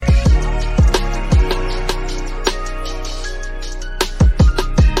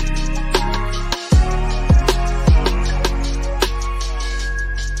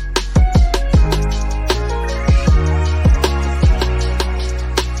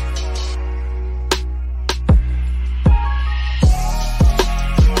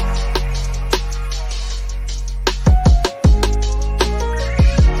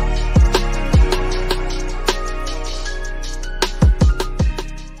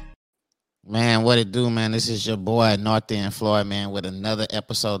man? What it do, man? This is your boy North End Floyd, man, with another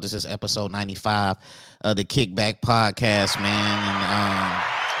episode. This is episode 95 of the Kickback Podcast, man. And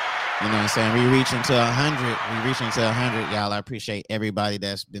you know what I'm saying? We reaching to 100. We reaching to 100, y'all. I appreciate everybody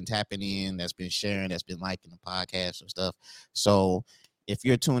that's been tapping in, that's been sharing, that's been liking the podcast and stuff. So if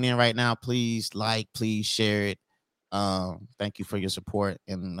you're tuning in right now, please like, please share it. Thank you for your support.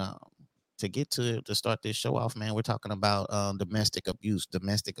 And to get to start this show off, man, we're talking about domestic abuse,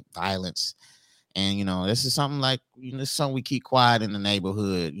 domestic violence. And, you know, this is something like, you know, this is something we keep quiet in the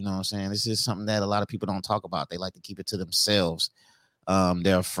neighborhood. You know what I'm saying? This is something that a lot of people don't talk about. They like to keep it to themselves.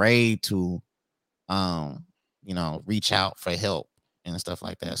 They're afraid to, you know, reach out for help and stuff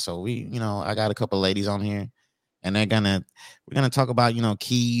like that. So I got a couple of ladies on here, and we're gonna talk about, you know,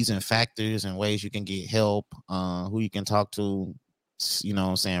 keys and factors and ways you can get help, who you can talk to, you know what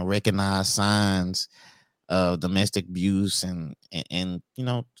I'm saying, recognize signs of domestic abuse and you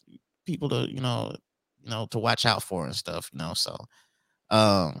know, people to, you know, to watch out for and stuff, you know. So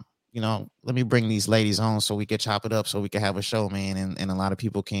you know, let me bring these ladies on so we can chop it up so we can have a show, man, and a lot of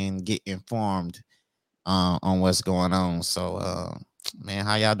people can get informed on what's going on. So man,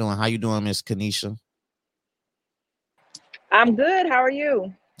 how y'all doing? How you doing, Miss Kanisha? I'm good. How are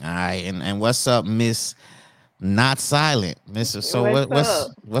you? All right, and what's up, Miss Not Silent, Miss? So What's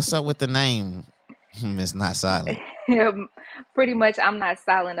up? what's up with the name, Miss Not Silent? Pretty much, I'm not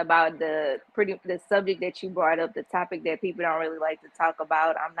silent about the subject that you brought up, the topic that people don't really like to talk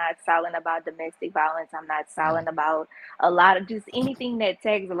about. I'm not silent about domestic violence. I'm not silent about a lot of just anything that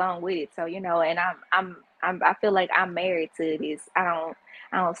tags along with it. So and I feel like I'm married to this. I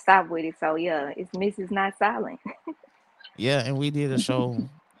don't stop with it. So yeah, it's Mrs. Not Silent. Yeah, and we did a show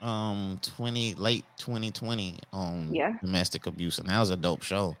late 2020 on Yeah, domestic abuse, and that was a dope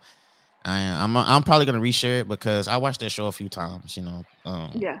show. I'm probably gonna reshare it because I watched that show a few times, you know,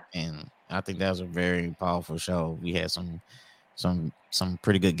 yeah, and I think that was a very powerful show. We had some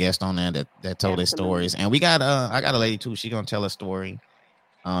pretty good guests on there that told their absolutely. stories, and we got I got a lady too. She gonna tell a story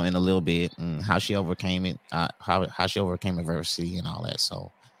in a little bit and how she overcame it, how she overcame adversity and all that.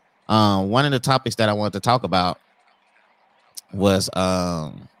 So one of the topics that I wanted to talk about was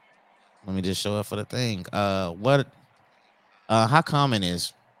let me just show up for the thing. How common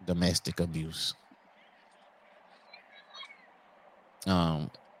is domestic abuse?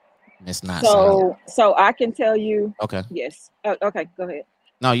 Um, it's not silent. So I can tell you, Okay. yes. Oh, okay, go ahead.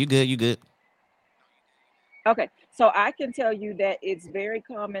 No, you good. You good. Okay, so I can tell you that it's very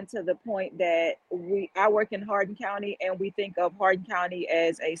common to the point that I work in Hardin County, and we think of Hardin County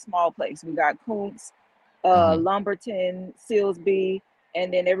as a small place. We got Kuntz, Mm-hmm. Lumberton, Silsby,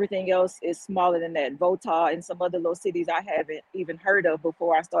 and then everything else is smaller than that. Vota and some other little cities I haven't even heard of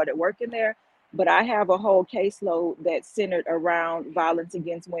before I started working there. But I have a whole caseload that's centered around violence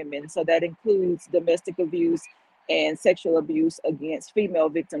against women. So that includes domestic abuse and sexual abuse against female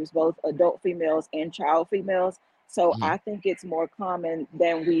victims, both adult females and child females. So Mm-hmm. I think it's more common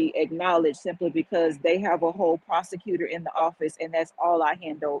than we acknowledge simply because they have a whole prosecutor in the office, and that's all I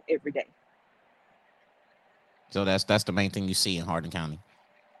handle every day. So that's the main thing you see in Hardin County.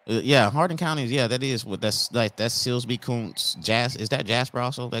 Yeah, Hardin County. Yeah, that is what that's Silsby, Kuntz, Is that Jasper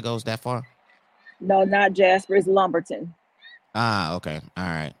also that goes that far? No, not Jasper, it's Lumberton. Ah, okay, all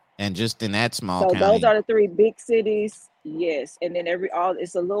right. And just in that small So those county. are the three big cities. Yes, and then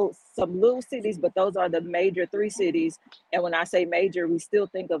it's a little some little cities, but those are the major three cities. And when I say major, we still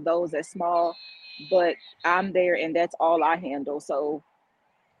think of those as small, but I'm there and that's all I handle. So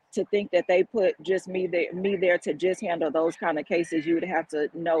to think that they put just me there to just handle those kind of cases, you would have to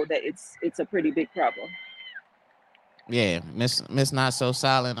know that it's a pretty big problem. Yeah, Miss Not So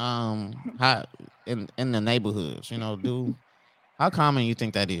Silent. How in the neighborhoods, you know, do how common you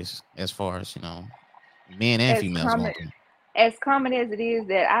think that is as far as, you know, men and As females going common through? as common as it is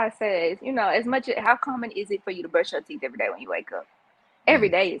that I said, as much how common is it for you to brush your teeth every day when you wake up? Every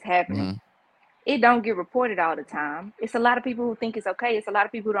Mm. day is happening. Mm-hmm. It don't get reported all the time. It's a lot of people who think it's okay. It's a lot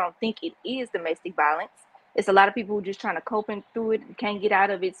of people who don't think it is domestic violence. It's a lot of people who just trying to cope through it, can't get out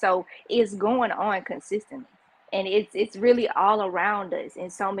of it. So it's going on consistently. And it's really all around us in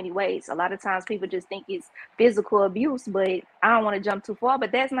so many ways. A lot of times people just think it's physical abuse, but I don't want to jump too far,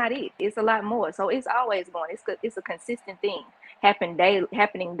 but that's not it. It's a lot more. So it's always going. It's a consistent thing happening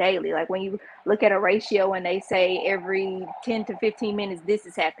daily. Like when you look at a ratio and they say every 10 to 15 minutes this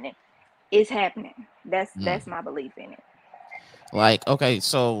is happening, it's happening. That's Mm. my belief in it. Like, okay,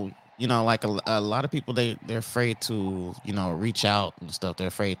 so you know, like a lot of people they're afraid to, you know, reach out and stuff. They're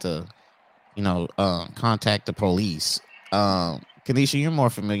afraid to, you know, contact the police. Kanisha, you're more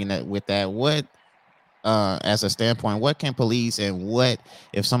familiar with that. as a standpoint, what can police and what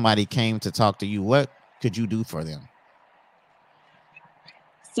if somebody came to talk to you, what could you do for them?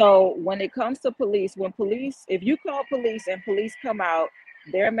 So when it comes to police, if you call police and police come out,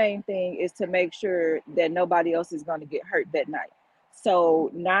 their main thing is to make sure that nobody else is going to get hurt that night. So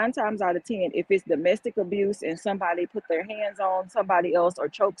 9 times out of 10, if it's domestic abuse and somebody put their hands on somebody else or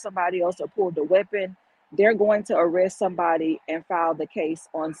choke somebody else or pulled a weapon, they're going to arrest somebody and file the case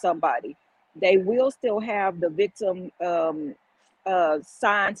on somebody. They will still have the victim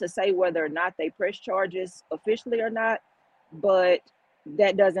sign to say whether or not they press charges officially or not, but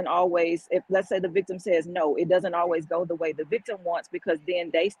that doesn't always, if let's say the victim says no, it doesn't always go the way the victim wants, because then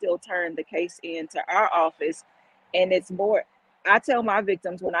they still turn the case into our office. And it's more, I tell my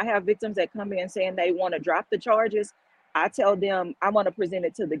victims, when I have victims that come in saying they want to drop the charges, I tell them I want to present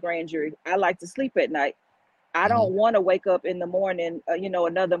it to the grand jury. I like to sleep at night. I Mm-hmm. don't want to wake up in the morning,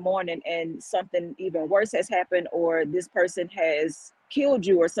 another morning, and something even worse has happened, or this person has killed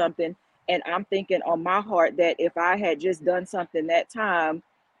you or something. And I'm thinking on my heart that if I had just done something that time,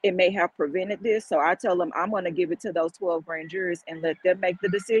 it may have prevented this. So I tell them I'm going to give it to those 12 grand jurors and let them make the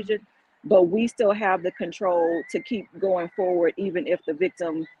decision. But we still have the control to keep going forward, even if the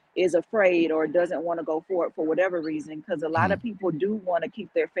victim is afraid or doesn't want to go forward for whatever reason. Because a lot Mm-hmm. of people do want to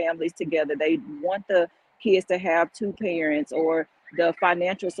keep their families together. They want the kids to have two parents or the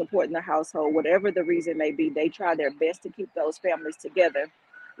financial support in the household, whatever the reason may be, they try their best to keep those families together.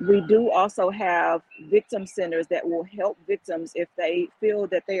 We do also have victim centers that will help victims if they feel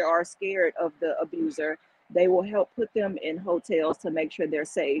that they are scared of the abuser. They will help put them in hotels to make sure they're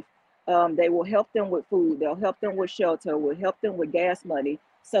safe. They will help them with food. They'll help them with shelter. Will help them with gas money.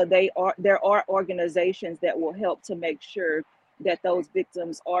 So there are organizations that will help to make sure that those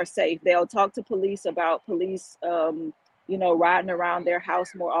victims are safe. They'll talk to police about police, riding around their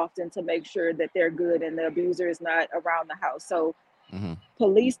house more often to make sure that they're good and the abuser is not around the house. So Mm-hmm.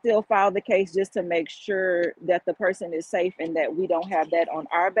 police still file the case just to make sure that the person is safe and that we don't have that on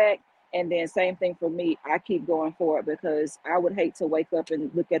our back. And then same thing for me, I keep going forward because I would hate to wake up and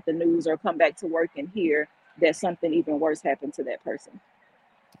look at the news or come back to work and hear that something even worse happened to that person.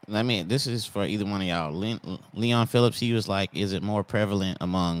 This is for either one of y'all. Leon Phillips, he was like, is it more prevalent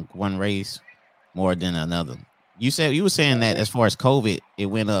among one race more than another? You were saying that as far as COVID, it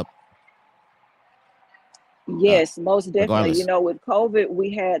went up, uh, Yes, most definitely. regardless. With COVID,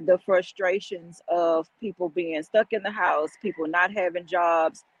 we had the frustrations of people being stuck in the house, people not having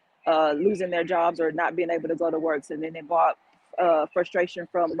jobs, losing their jobs or not being able to go to work. And then it brought frustration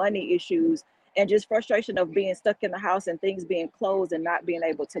from money issues and just frustration of being stuck in the house and things being closed and not being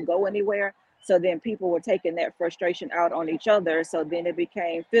able to go anywhere. So then people were taking that frustration out on each other. So then it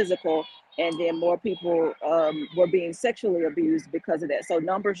became physical, and then more people were being sexually abused because of that. So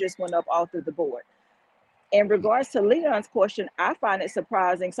numbers just went up all through the board. In regards to Leon's question, I find it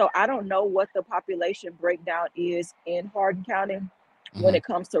surprising. So I don't know what the population breakdown is in Hardin County when Mm-hmm. it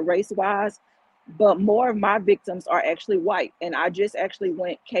comes to race wise, but more of my victims are actually white. And I just actually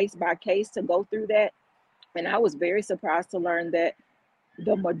went case by case to go through that. And I was very surprised to learn that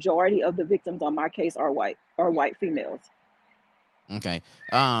the majority of the victims on my case are white females. Okay.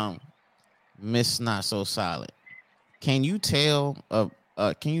 Miss Not So Solid. Can you tell?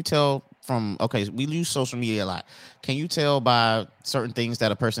 Can you tell from? Okay, we use social media a lot. Can you tell by certain things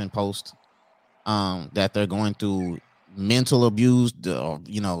that a person posts, that they're going through mental abuse, or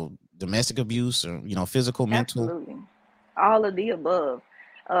domestic abuse, or physical, mental? Absolutely. All of the above.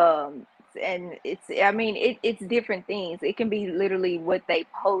 Um, and I mean, it's different things. It can be literally what they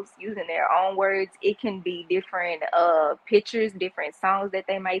post using their own words. It can be different pictures, different songs that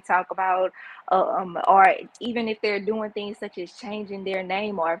they may talk about, or even if they're doing things such as changing their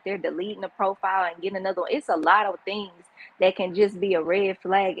name, or if they're deleting a profile and getting another one. It's a lot of things that can just be a red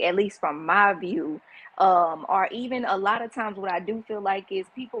flag, at least from my view. Or even a lot of times what I do feel like is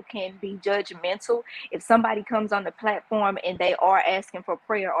people can be judgmental if somebody comes on the platform and they are asking for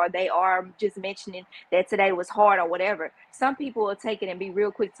prayer, or they are just mentioning that today was hard or whatever. Some people will take it and be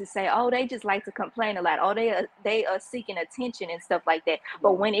real quick to say, oh, they just like to complain a lot, oh, they are seeking attention and stuff like that.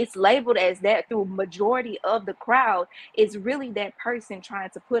 But when it's labeled as that through majority of the crowd, it's really that person trying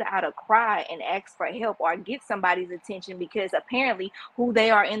to put out a cry and ask for help or get somebody's attention, because apparently who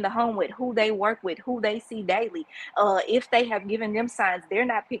they are in the home with, who they work with, who they see daily, if they have given them signs, they're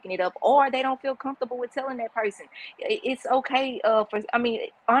not picking it up, or they don't feel comfortable with telling that person. It's okay. I mean,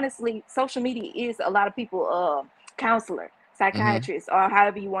 honestly, social media is a lot of people counselor, Mm-hmm. psychiatrist, or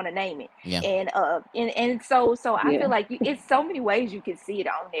however you want to name it. Yeah. And so I feel Yeah. like it's so many ways you can see it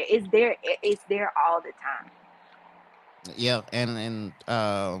on there. It's there all the time. Yeah, and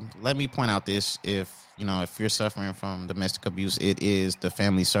let me point out this: if you're suffering from domestic abuse, it is the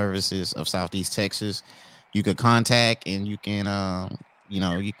Family Services of Southeast Texas. You could contact, and you can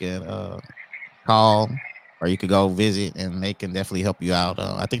call, or you could go visit, and they can definitely help you out.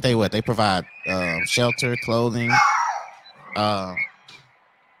 I think they provide shelter, clothing. Uh,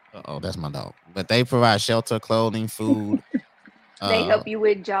 oh, that's my dog. But they provide shelter, clothing, food. They Uh, help you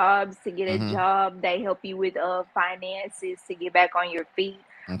with jobs to get a hmm job. They help you with finances to get back on your feet.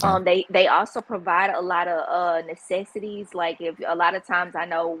 Okay. They also provide a lot of necessities. Like if a lot of times I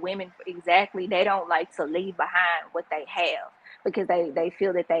know women exactly they don't like to leave behind what they have because they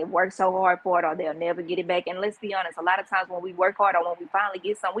feel that they work so hard for it or they'll never get it back. And let's be honest, a lot of times when we work hard or when we finally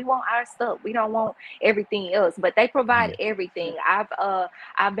get something, we want our stuff. We don't want everything else. But they provide Mhm. everything.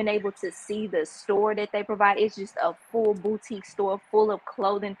 I've been able to see the store that they provide. It's just a full boutique store full of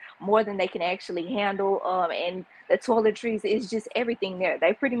clothing, more than they can actually handle. And the toiletries is just everything there.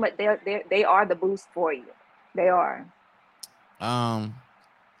 They pretty much they are the boost for you. They are. Um,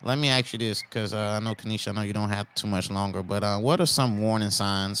 Let me ask you this, because I know Kanisha, I know you don't have too much longer, but what are some warning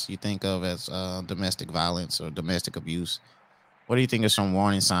signs you think of as domestic violence or domestic abuse? What do you think are some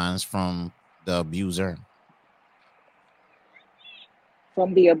warning signs from the abuser?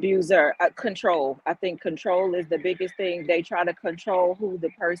 From the abuser. Control. I think control is the biggest thing. They try to control who the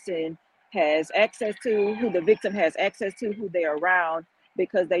person has access to, who the victim has access to, who they're around,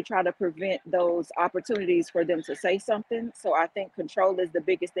 because they try to prevent those opportunities for them to say something. So I think control is the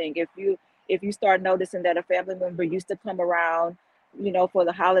biggest thing. If you start noticing that a family member used to come around, for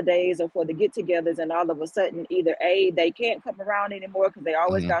the holidays or for the get-togethers, and all of a sudden either A, they can't come around anymore because they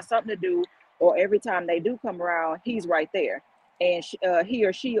always Hmm got something to do, or every time they do come around, he's right there, and he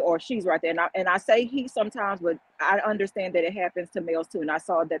or she or she's right there. And I say he sometimes, but I understand that it happens to males too. And I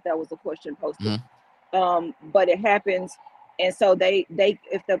saw that was a question posted. hmm But it happens, and so they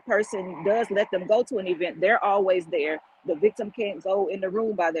if the person does let them go to an event, they're always there. The victim can't go in the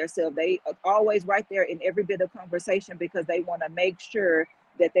room by themselves. They are always right there in every bit of conversation because they want to make sure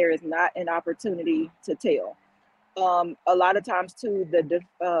that there is not an opportunity to tell. A lot of times too,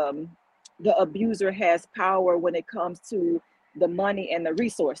 the abuser has power when it comes to the money and the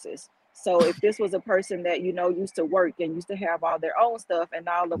resources. So if this was a person that used to work and used to have all their own stuff, and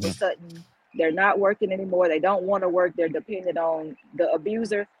all of a hmm sudden they're not working anymore, they don't want to work, they're dependent on the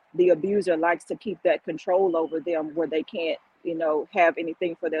abuser. The abuser likes to keep that control over them where they can't have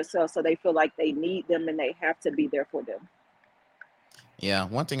anything for themselves, so they feel like they need them and they have to be there for them. Yeah,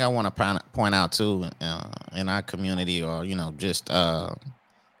 one thing I want to point out too, in our community, or just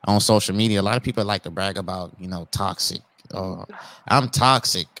on social media, a lot of people like to brag about toxic, or I'm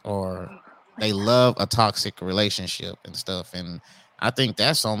toxic, or they love a toxic relationship and stuff. And I think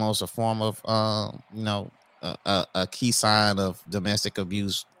that's almost a form of a key sign of domestic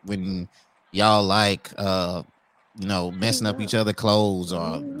abuse when y'all like messing up each other clothes,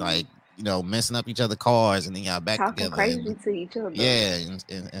 or like messing up each other cars, and then y'all back Talking together, and crazy to each other. yeah,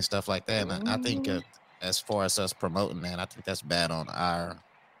 and stuff like that. And I think Mhm. as far as us promoting that, I think that's bad on our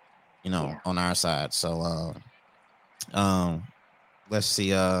Yeah. on our side. So um let's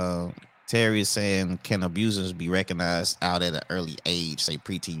see. Terry is saying, can abusers be recognized out at an early age, say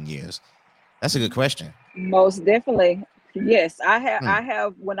preteen years? That's a good question. Most definitely. Yes, I have. Hmm. I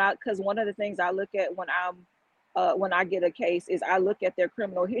have because one of the things I look at when I get a case is I look at their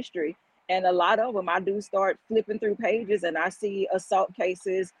criminal history, and a lot of them I do start flipping through pages, and I see assault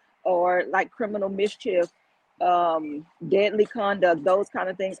cases or like criminal mischief, deadly conduct, those kind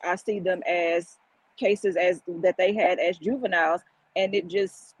of things. I see them as cases as that they had as juveniles, and it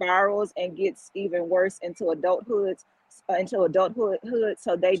just spirals and gets even worse into adulthood.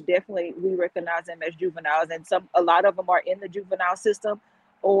 So they definitely, we recognize them as juveniles, and a lot of them are in the juvenile system,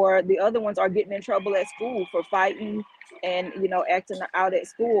 or the other ones are getting in trouble at school for fighting and acting out at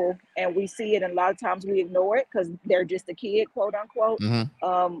school, and we see it, and a lot of times we ignore it because they're just a kid, quote unquote.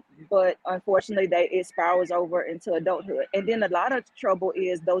 Mm-hmm. But unfortunately, it spirals over into adulthood, and then a lot of trouble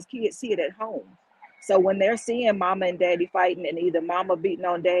is those kids see it at home. So when they're seeing mama and daddy fighting, and either mama beating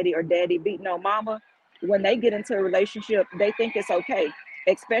on daddy or daddy beating on mama, when they get into a relationship, they think it's okay.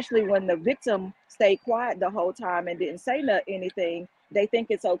 Especially when the victim stayed quiet the whole time and didn't say anything, they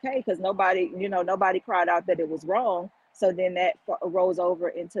think it's okay because nobody cried out that it was wrong. So then that rolls over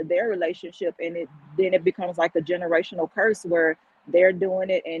into their relationship, and it becomes like a generational curse where they're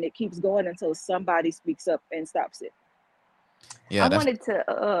doing it, and it keeps going until somebody speaks up and stops it. Yeah, I that's wanted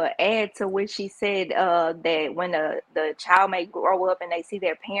to add to what she said, that when the child may grow up and they see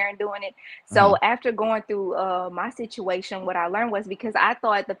their parent doing it. uh So after going through my situation, what I learned was, because I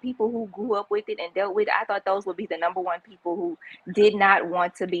thought the people who grew up with it and dealt with it, I thought those would be the number one people who did not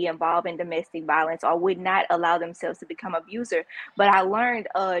want to be involved in domestic violence or would not allow themselves to become abuser. But I learned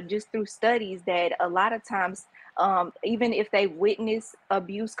just through studies that a lot of times, even if they witness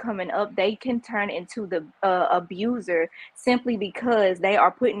abuse coming up, they can turn into the abuser simply because they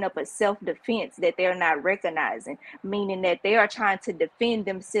are putting up a self-defense that they're not recognizing, meaning that they are trying to defend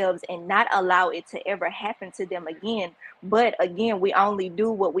themselves and not allow it to ever happen to them again. But again, we only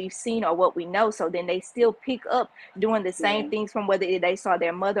do what we've seen or what we know. So then they still pick up doing the same Yeah. things from whether they saw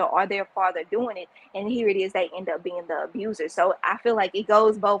their mother or their father doing it. And here it is, they end up being the abuser. So I feel like it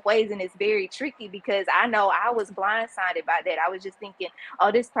goes both ways, and it's very tricky because I know I was blindsided by that. I was just thinking, oh,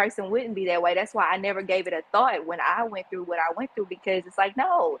 this person wouldn't be that way. That's why I never gave it a thought when I went through what I went through, because it's like,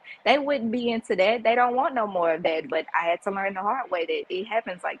 no, they wouldn't be into that. They don't want no more of that. But I had to learn the hard way that it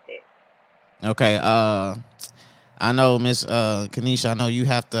happens like that. okay. I know, Miss Kanisha, I know you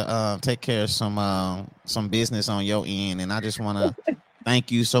have to take care of some business on your end, and I just want to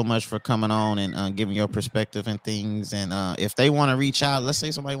thank you so much for coming on and giving your perspective and things. And if they want to reach out, let's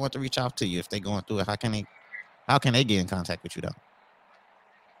say somebody wants to reach out to you, if they're going through it, how can they get in contact with you though?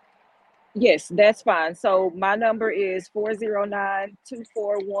 Yes, that's fine. So my number is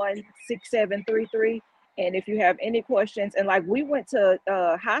 409-241-6733. And if you have any questions, and like we went to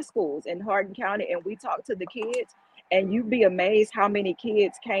high schools in Hardin County and we talked to the kids, and you'd be amazed how many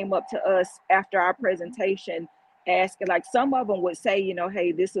kids came up to us after our presentation asking, like some of them would say,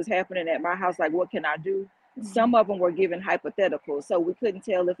 hey, this is happening at my house. Like, what can I do? Some of them were given hypotheticals. So we couldn't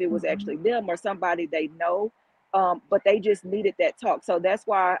tell if it was actually them or somebody they know, but they just needed that talk. So that's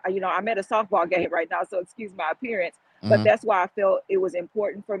why, I'm at a softball game right now, so excuse my appearance, but Mm-hmm. that's why I felt it was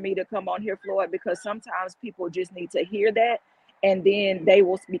important for me to come on here, Floyd, because sometimes people just need to hear that and then they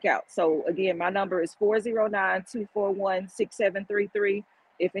will speak out. So again, my number is 409-241-6733.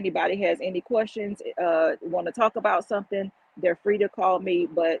 If anybody has any questions, want to talk about something, they're free to call me.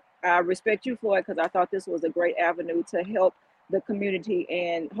 But I respect you, Floyd, because I thought this was a great avenue to help the community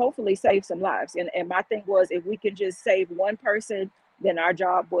and hopefully save some lives. And my thing was, if we can just save one person, then our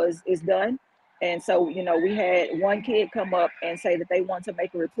job is done. And so, we had one kid come up and say that they want to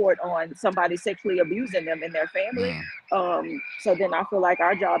make a report on somebody sexually abusing them in their family. Mm. So then I feel like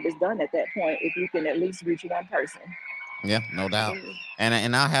our job is done at that point if you can at least reach one person. Yeah, no doubt.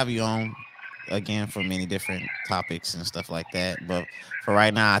 And I'll have you on again for many different topics and stuff like that. But for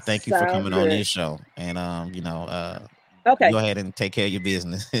right now, I thank you for Sounds coming on good. this show. And you Okay. go ahead and take care of your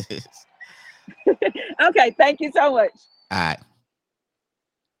business. Okay. Thank you so much. All right.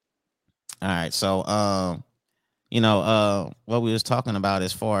 All right. So what we was talking about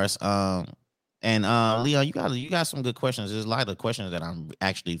as far as and Leon, you got some good questions. There's a lot of questions that I'm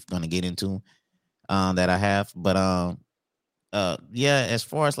actually gonna get into that I have. But yeah, as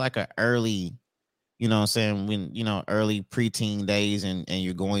far as like a early, what I'm saying, when early preteen days and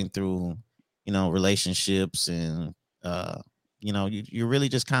you're going through, relationships and you're really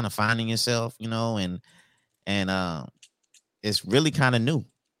just kind of finding yourself, and it's really kind of new.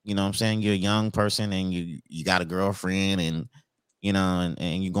 You know what I'm saying? You're a young person and you got a girlfriend and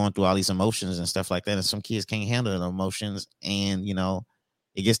and you're going through all these emotions and stuff like that. And some kids can't handle the emotions and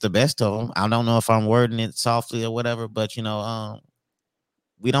it gets the best of them. I don't know if I'm wording it softly or whatever, but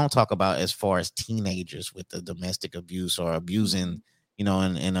we don't talk about as far as teenagers with the domestic abuse or abusing, in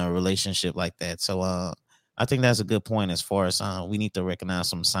a relationship like that. So I think that's a good point as far as we need to recognize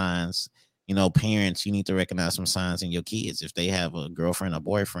some signs. Parents, you need to recognize some signs in your kids. If they have a girlfriend or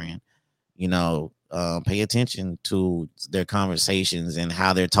boyfriend, pay attention to their conversations and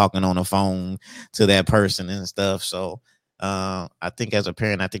how they're talking on the phone to that person and stuff. So I think as a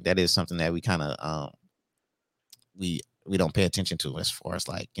parent, I think that is something that we kind of we don't pay attention to as far as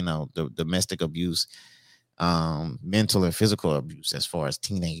like the domestic abuse, mental and physical abuse as far as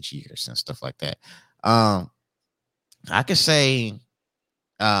teenage years and stuff like that. I could say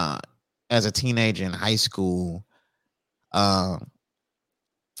as a teenager in high school, my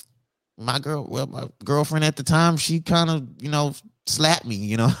girlfriend at the time, she kind of slapped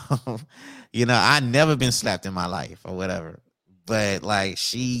me. I never been slapped in my life or whatever, but like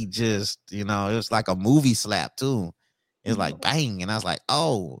she just it was like a movie slap too. It was like bang, and I was like,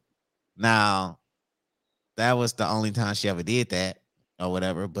 oh, now that was the only time she ever did that or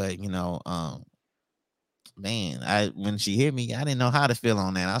whatever. But man, when she hit me, I didn't know how to feel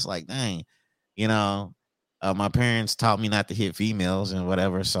on that. I was like, dang, my parents taught me not to hit females and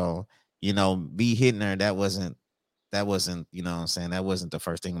whatever. So me hitting her, that wasn't that wasn't, you know what I'm saying, that wasn't the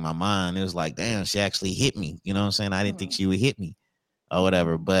first thing in my mind. It was like, damn, she actually hit me. You know what I'm saying? I didn't think she would hit me or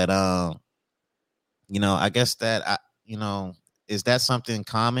whatever. But you know, I guess that you know, is that something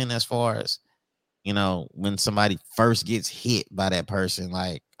common as far as, you know, when somebody first gets hit by that person,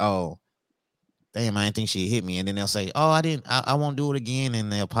 like, oh, damn, I didn't think she hit me. And then they'll say, oh, I won't do it again.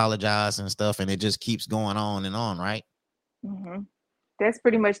 And they apologize and stuff. And it just keeps going on and on, right? Mm-hmm. That's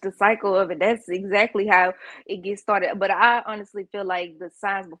pretty much the cycle of it. That's exactly how it gets started. But I honestly feel like there's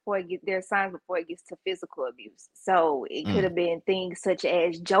signs before it gets to physical abuse. So it could Mm. have been things such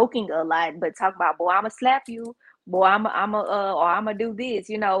as joking a lot, but talk about, boy, I'ma slap you, boy, or I'ma do this,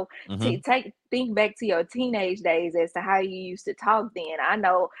 Mm-hmm. think back to your teenage days as to how you used to talk then. I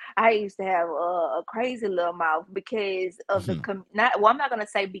know I used to have a crazy little mouth because of Mm-hmm. I'm not gonna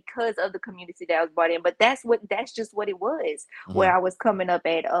say because of the community that I was brought in, but that's just what it was Mm-hmm. where I was coming up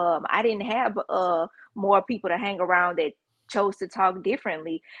at. I didn't have more people to hang around that chose to talk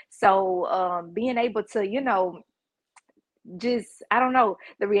differently. So being able to, just I don't know,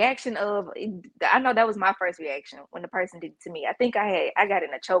 the reaction of I know that was my first reaction when the person did it to me. I think I got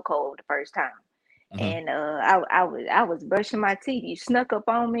in a chokehold the first time. Mm-hmm. And I was brushing my teeth. You snuck up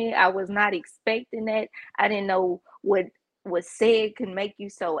on me. I was not expecting that. I didn't know what was said can make you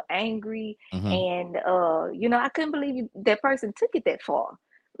so angry. Mm-hmm. And I couldn't believe that person took it that far.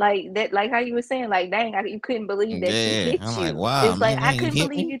 Like that, like how you were saying, like, dang, you couldn't believe that she Yeah. hit I'm like, you. wow, It's like man, I you couldn't hit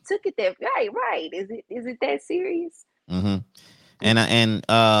believe me. you took it that right. Is it that serious? Mm-hmm.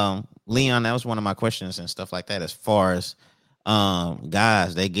 And Leon, that was one of my questions and stuff like that. As far as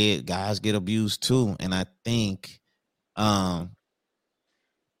guys get abused too. And I think um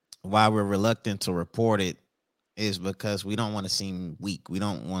why we're reluctant to report it is because we don't want to seem weak. We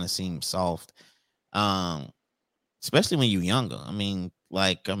don't want to seem soft. Um, especially when you're younger.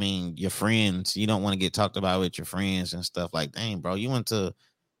 Your friends, you don't want to get talked about with your friends and stuff like, dang, bro, you're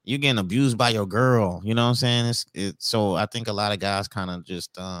getting abused by your girl. You know what I'm saying? So I think a lot of guys kind of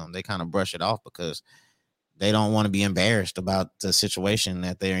just they kind of brush it off because they don't want to be embarrassed about the situation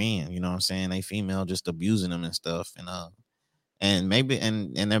that they're in. You know what I'm saying? They female just abusing them and stuff. And maybe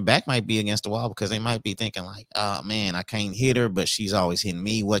and their back might be against the wall because they might be thinking like, oh man, I can't hit her, but she's always hitting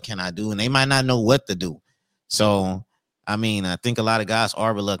me. What can I do? And they might not know what to do. So I think a lot of guys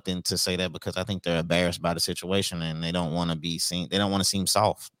are reluctant to say that because I think they're embarrassed by the situation and they don't want to be seen. They don't want to seem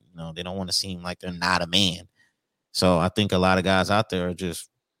soft. You know, they don't want to seem like they're not a man. So I think a lot of guys out there are just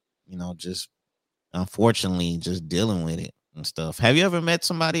unfortunately just dealing with it and stuff. Have you ever met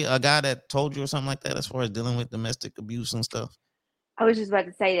a guy that told you or something like that as far as dealing with domestic abuse and stuff? I was just about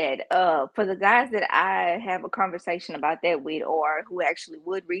to say that for the guys that I have a conversation about that with, or who actually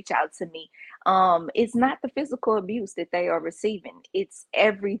would reach out to me, it's not the physical abuse that they are receiving. It's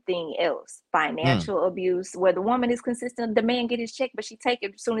everything else. Hmm. Financial abuse, where the woman is consistent, the man get his check, but she take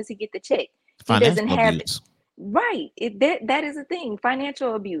it as soon as he get the check. He doesn't Financial have abuse. right. That is a thing.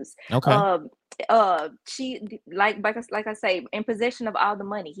 Financial abuse. Okay. Um, she like I say, in possession of all the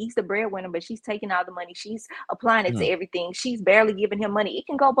money. He's the breadwinner, but she's taking all the money. She's applying it to Hmm. everything. She's barely giving him money. It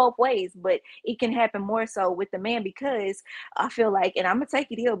can go both ways, but it can happen more so with the man because I feel like, and I'm gonna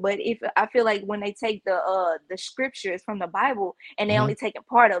take it here, but if I feel like when they take the scriptures from the Bible and they Mm-hmm. only take a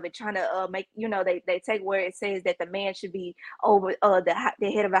part of it, trying to make they take where it says that the man should be over the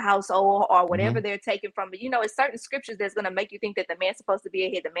head of a household or Mm-hmm. whatever they're taking from it. It's certain scriptures that's gonna make you think that the man's supposed to be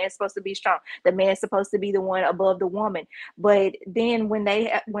ahead, the man's supposed to be strong, the man's supposed to be the one above the woman. But then when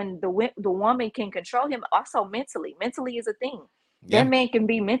the woman can control him, also mentally is a thing. That Yeah. man can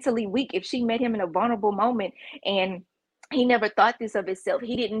be mentally weak if she met him in a vulnerable moment and he never thought this of himself.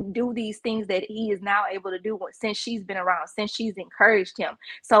 He didn't do these things that he is now able to do since she's been around, since she's encouraged him.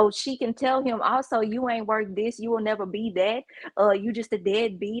 So she can tell him also, you ain't worth this. You will never be that. You just a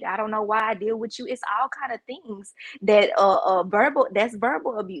deadbeat. I don't know why I deal with you. It's all kind of things that that's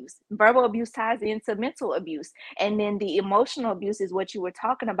verbal abuse. Verbal abuse ties into mental abuse. And then the emotional abuse is what you were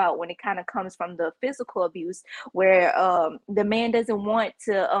talking about when it kind of comes from the physical abuse, where the man doesn't want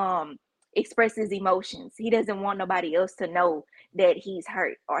to express his emotions. He doesn't want nobody else to know that he's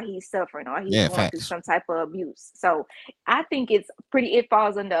hurt or he's suffering or he's Yeah. going through Facts. some type of abuse. So I think it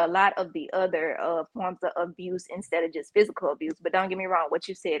falls under a lot of the other forms of abuse instead of just physical abuse. But don't get me wrong, what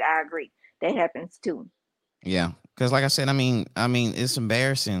you said, I agree. That happens too. Yeah. Because like I said, it's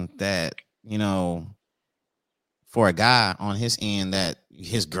embarrassing that for a guy on his end that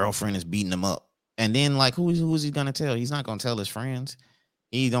his girlfriend is beating him up, and then like who's he gonna tell? He's not gonna tell his friends.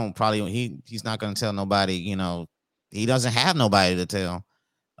 He's not gonna tell nobody. He doesn't have nobody to tell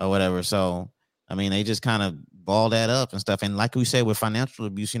or whatever. So they just kind of ball that up and stuff. And like we said with financial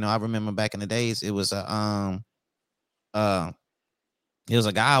abuse, I remember back in the days, it was Uh, it was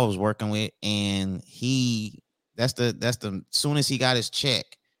a guy I was working with, and that's the soon as he got his check,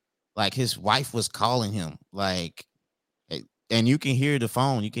 like his wife was calling him, like, and you can hear the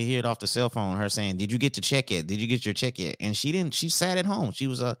phone, you can hear it off the cell phone, her saying, "Did you get the check yet? Did you get your check yet?" And she didn't. She sat at home. She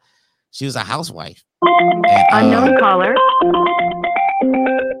was a housewife. And Unknown caller.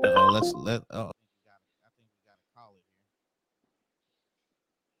 let's let. Oh, I think we got a caller here.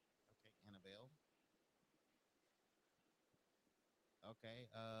 Okay, Annabelle. Okay,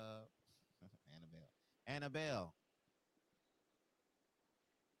 Annabelle. Annabelle,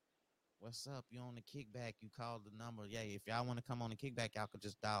 what's up? You on the kickback? You called the number. Yeah, if y'all want to come on the kickback, y'all could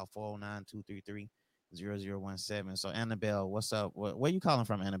just dial 409-233-0017. So Annabelle, what's up? Where you calling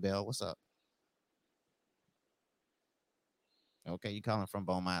from, Annabelle? What's up? Okay, you calling from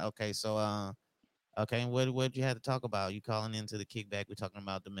Beaumont. Okay, so okay, what you had to talk about? You calling into the kickback? We're talking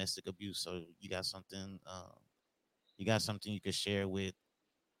about domestic abuse. So you got something you could share with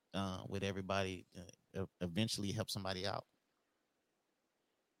everybody. Eventually help somebody out.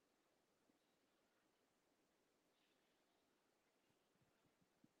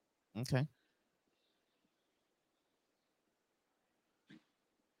 Okay.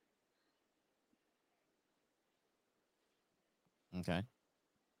 Okay.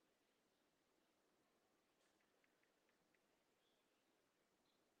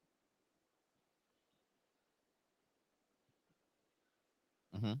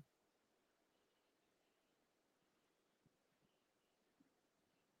 Mm-hmm.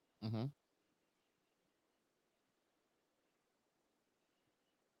 Mm-hmm.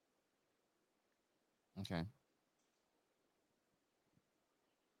 Okay.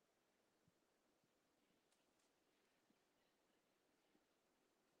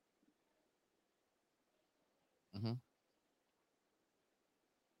 Mm-hmm.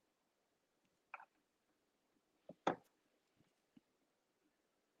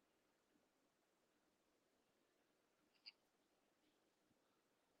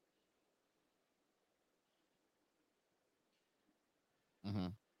 Mm-hmm.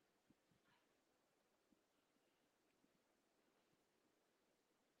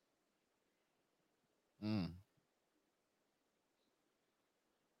 Mm.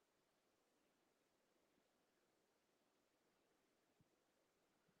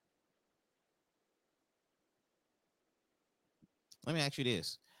 Let me ask you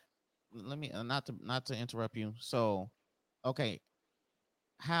this. Let me not to interrupt you. So, okay,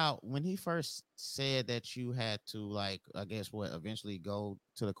 how when he first said that you had to, like, I guess what, eventually go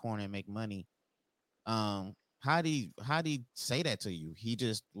to the corner and make money, how did he say that to you? He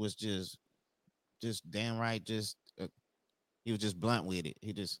just was just damn right, just he was just blunt with it.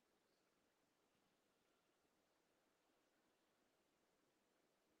 He just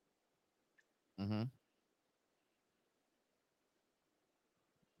mm-hmm.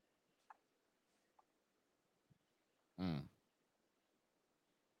 Mm.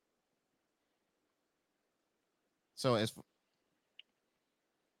 So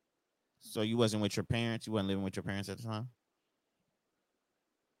so you wasn't with your parents, you wasn't living with your parents at the time.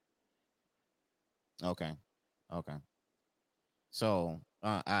 Okay. Okay. So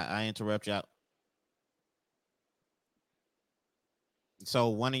I interrupt you. So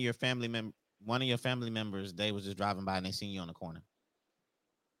one of your family members, they was just driving by and they seen you on the corner.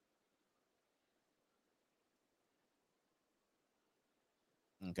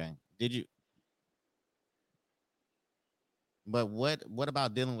 Okay. Did you? But what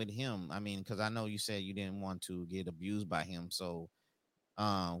about dealing with him? I mean, because I know you said you didn't want to get abused by him. So,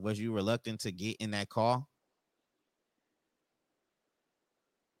 was you reluctant to get in that car?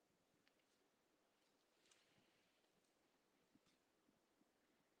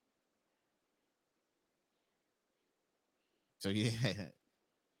 So yeah.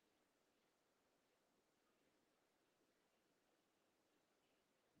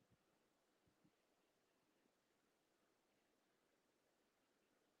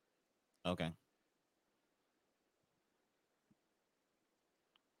 Okay.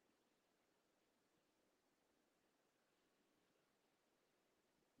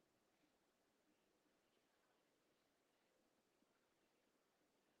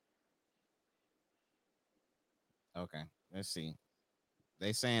 Okay. Let's see.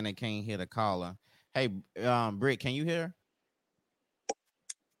 They saying they can't hear the caller. Hey, Britt, can you hear?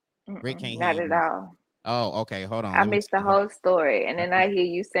 Britt Mm-mm, can't hear not you at either. all. Oh, okay. Hold on. I Let me missed the tell you. whole story, and then I hear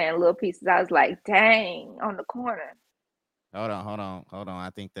you saying little pieces. I was like, "Dang!" On the corner. Hold on. I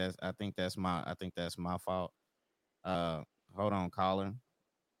think that's my fault. Uh, hold on, caller.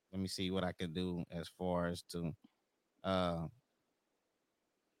 Let me see what I can do as far as to uh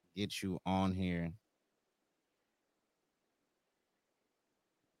get you on here.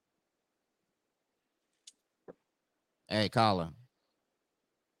 Hey, caller.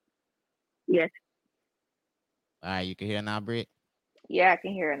 Yes. All right, you can hear now, Britt? Yeah, I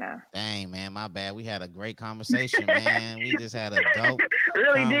can hear it now. Dang, man, my bad. We had a great conversation, man. We just had a dope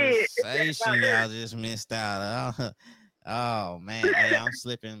Really did. conversation. Y'all just missed out. Oh man, hey, I'm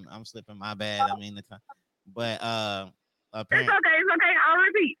slipping. My bad. I mean, but It's apparently, okay. It's okay.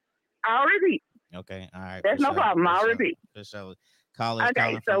 I'll repeat. okay, all right. That's no problem. I'll repeat. For sure. Callers Okay.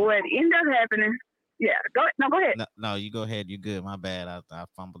 calling So from. what ended up happening? Yeah. Go ahead. No, go ahead. No, you go ahead. You good? My bad. I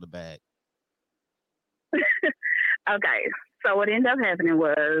fumbled the bag. Okay. So what ended up happening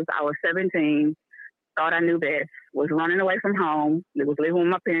was I was 17, thought I knew best, was running away from home, was living with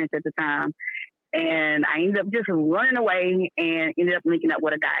my parents at the time, and I ended up just running away and ended up linking up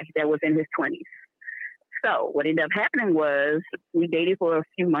with a guy that was in his 20s. So what ended up happening was we dated for a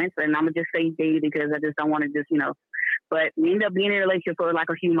few months, and I'm gonna just say dated because I just don't want to just, but we ended up being in a relationship for like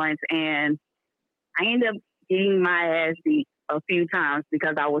a few months, and I ended up getting my ass beat a few times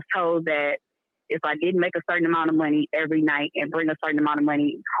because I was told that if I didn't make a certain amount of money every night and bring a certain amount of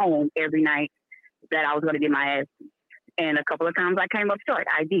money home every night, that I was going to get my ass beat. And a couple of times I came up short.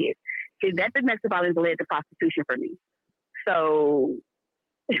 I did. Because that domestic violence led to prostitution for me. So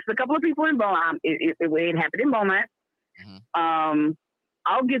it's a couple of people in Beaumont. It happened in Beaumont. Mm-hmm.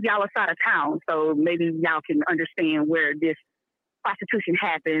 I'll give y'all a side of town so maybe y'all can understand where this prostitution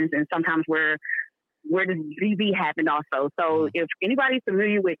happens and sometimes where the DV happened also. So if anybody's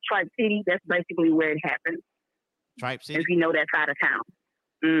familiar with Tripe City, that's basically where it happened. Tripe City? If you know that side of town.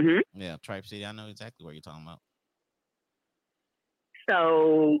 Mm-hmm. Yeah, Tripe City. I know exactly what you're talking about.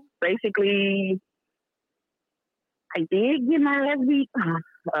 So basically, I did get my ass beat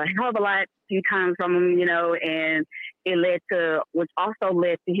a hell of a lot, a few times from him, and it led to, which also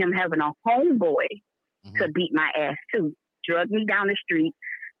led to him having a homeboy to beat my ass too. Drug me down the street,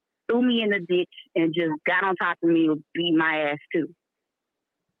 threw me in the ditch, and just got on top of me and beat my ass too.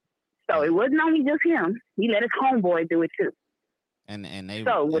 So it wasn't only just him. He let his homeboy do it too. And they.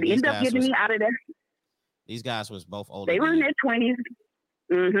 So what ended up getting me out of there? These guys was both older. They were in their 20s.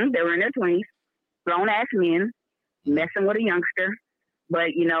 Mm-hmm. They were in their 20s. Grown ass men messing with a youngster. But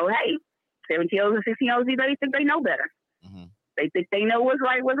hey, 17-year-olds and 16-year-olds, they think they know better. Mm-hmm. They think they know what's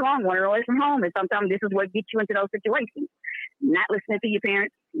right, what's wrong, running away from home. And sometimes this is what gets you into those situations. Not listening to your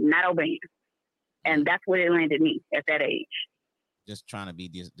parents, not obeying. And that's where it landed me at that age. Just trying to be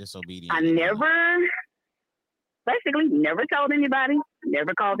disobedient. I basically never told anybody,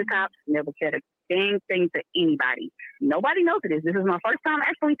 never called the cops, never said a dang thing to anybody. Nobody knows this. This is my first time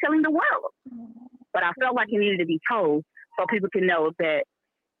actually telling the world. But I felt like it needed to be told so people can know that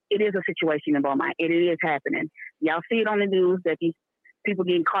it is a situation in Beaumont. It is happening. Y'all see it on the news that these people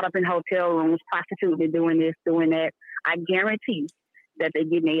getting caught up in hotel rooms, prostituting, doing this, doing that. I guarantee that they're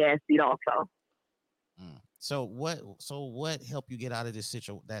getting their ass beat also. So what helped you get out of this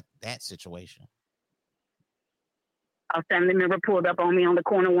that situation? A family member pulled up on me on the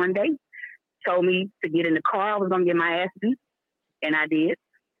corner one day, told me to get in the car. I was going to get my ass beat, and I did.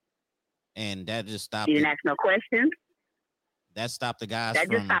 And that just stopped. He didn't ask no questions. That stopped the guys.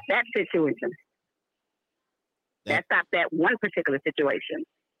 That just stopped that situation. That stopped that one particular situation.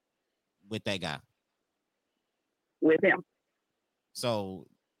 With that guy. With him. So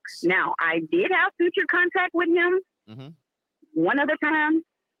now I did have future contact with him one other time,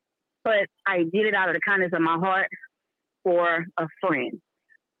 but I did it out of the kindness of my heart for a friend,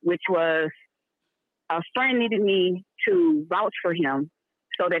 which was a friend needed me to vouch for him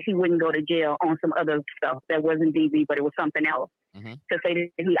so that he wouldn't go to jail on some other stuff that wasn't DV, but it was something else. To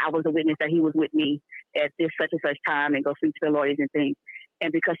say that I was a witness that he was with me at this such and such time and go speak to the lawyers and things.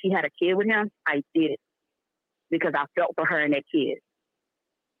 And because she had a kid with him, I did it because I felt for her and that kid.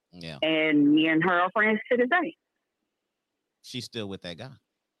 Yeah. And me and her are friends to this day. She's still with that guy?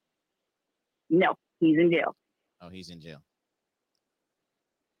 No, he's in jail. Oh, he's in jail.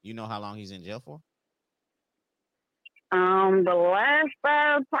 You know how long he's in jail for? The last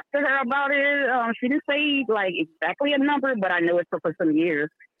I talked to her about it, she didn't say like exactly a number, but I know it's for some years.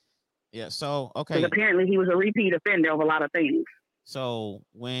 Yeah. So okay. Because apparently he was a repeat offender of a lot of things. So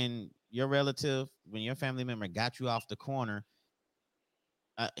when your family member got you off the corner,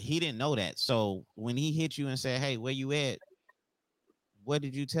 he didn't know that. So when he hit you and said, "Hey, where you at?" What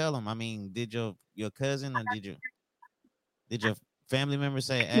did you tell him? I mean, did your cousin or did your family member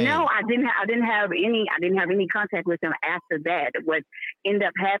say, "Hey"? No, I didn't have any contact with him after that. What ended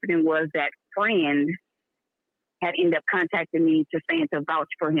up happening was that friend had ended up contacting me to vouch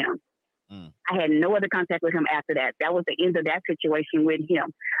for him. I had no other contact with him after that. That was the end of that situation with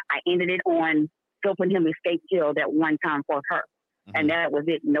him. I ended it on helping him escape jail that one time for her. And that was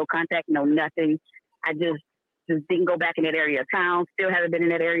it. No contact, no nothing. I just just didn't go back in that area of town. Still haven't been in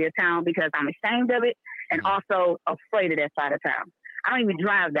that area of town because I'm ashamed of it and also afraid of that side of town. I don't even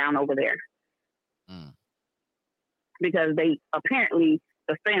drive down over there because they apparently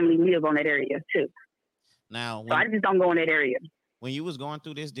the family live on that area too. Now, so I just don't go in that area. When you was going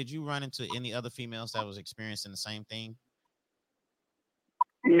through this, did you run into any other females that was experiencing the same thing?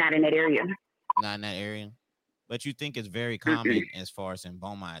 Not in that area. Not in that area. But you think it's very common as far as in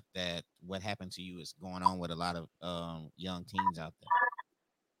Beaumont that what happened to you is going on with a lot of young teens out there?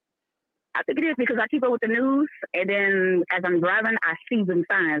 I think it is because I keep up with the news, and then as I'm driving, I see some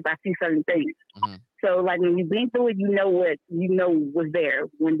signs. I see certain things. So, like when you've been through it, you know what's there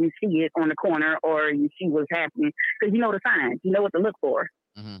when you see it on the corner or you see what's happening because you know the signs. You know what to look for.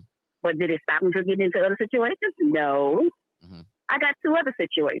 But did it stop me from getting into other situations? No. I got 2 other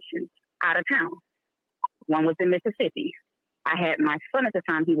situations out of town. One was in Mississippi. I had my son at the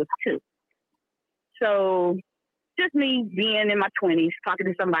time; he was 2. So. Just me being in my 20s, talking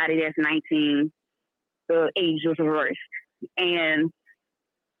to somebody that's 19, the age was reversed. And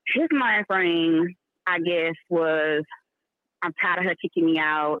his mind frame, I guess, was, I'm tired of her kicking me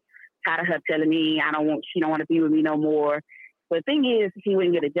out, tired of her telling me she don't want to be with me no more. But the thing is, he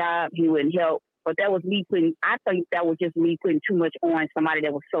wouldn't get a job, he wouldn't help. But that was me I think that was just me putting too much on somebody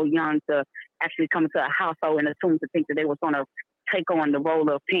that was so young to actually come into a household and assume to think that they was going to take on the role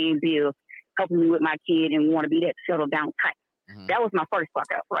of paying bills, helping me with my kid, and want to be that settled down type. That was my first fuck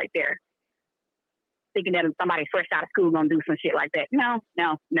up right there. Thinking that somebody fresh out of school gonna do some shit like that. No.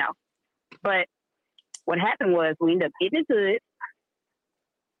 But what happened was we ended up getting into it.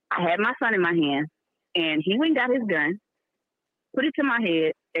 I had my son in my hand, and he went and got his gun, put it to my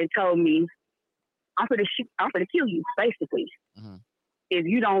head, and told me, I'm gonna kill you, basically. If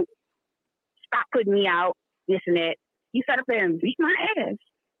you don't stop putting me out, this and that. He sat up there and beat my ass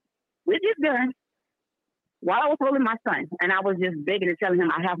with his gun while I was holding my son. And I was just begging and telling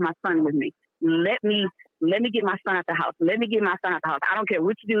him, I have my son with me. Let me get my son out the house. Let me get my son out the house. I don't care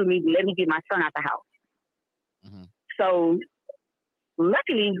what you do to me. Let me get my son out the house. So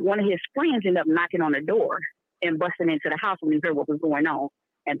luckily, one of his friends ended up knocking on the door and busting into the house when he heard what was going on.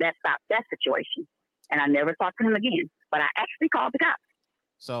 And that stopped that situation. And I never talked to him again. But I actually called the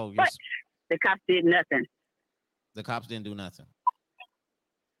cops. But the cops did nothing. The cops didn't do nothing.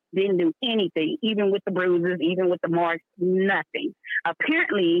 Didn't do anything, even with the bruises, even with the marks, nothing.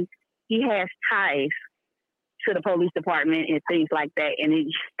 Apparently, he has ties to the police department and things like that. And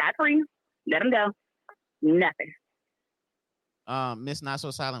he got free, let him go. Nothing. Miss Not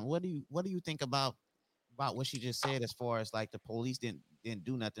So Silent, what do you think about what she just said as far as like the police didn't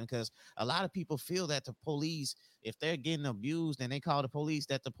do nothing? Because a lot of people feel that the police, if they're getting abused and they call the police,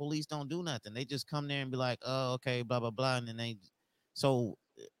 that the police don't do nothing. They just come there and be like, oh, okay, blah, blah, blah. And then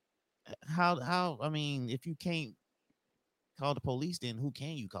how I mean, if you can't call the police, then who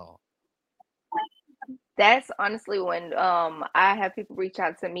can you call? That's honestly when I have people reach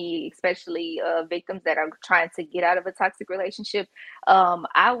out to me, especially victims that are trying to get out of a toxic relationship.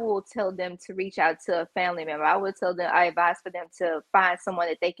 I will tell them to reach out to a family member. I advise for them to find someone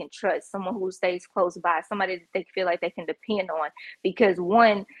that they can trust, someone who stays close by, somebody that they feel like they can depend on. Because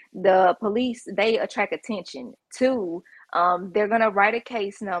one, the police, they attract attention. Two, they're gonna write a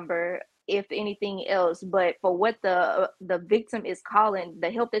case number if anything else, but for what the victim is calling,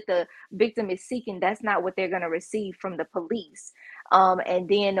 the help that the victim is seeking, that's not what they're going to receive from the police. And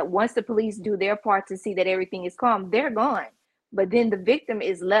then once the police do their part to see that everything is calm, they're gone. But then the victim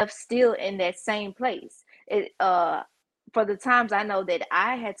is left still in that same place. For the times I know that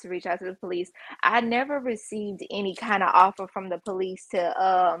I had to reach out to the police, I never received any kind of offer from the police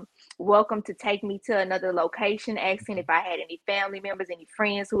to welcome to take me to another location, asking if I had any family members, any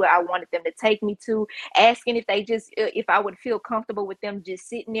friends who I wanted them to take me to, asking if I would feel comfortable with them just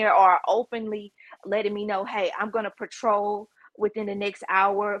sitting there, or openly letting me know, hey, I'm going to patrol within the next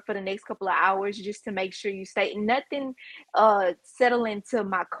hour, for the next couple of hours, just to make sure you stay. Nothing settling to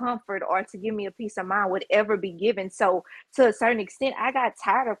my comfort or to give me a peace of mind would ever be given. So to a certain extent, I got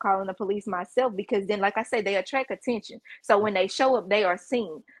tired of calling the police myself, because then, like I said, they attract attention. So when they show up, they are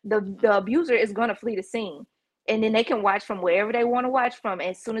seen. The abuser is going to flee the scene, and then they can watch from wherever they want to watch from.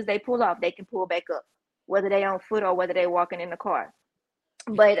 As soon as they pull off, they can pull back up, whether they on foot or whether they walking in the car.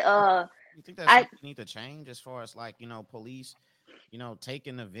 But you think that's something need to change as far as, like, police,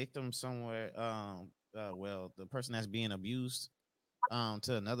 taking the victim somewhere, the person that's being abused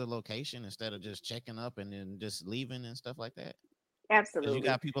to another location instead of just checking up and then just leaving and stuff like that? Absolutely. You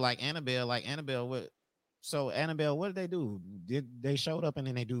got people like Annabelle. Annabelle, what did they do? Did they showed up and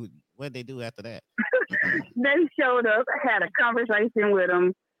then what did they do after that? They showed up, had a conversation with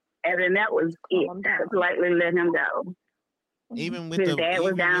them, And then that was it. Politely let him go. Even with his dad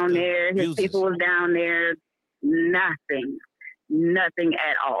was down there, his people was down there. Nothing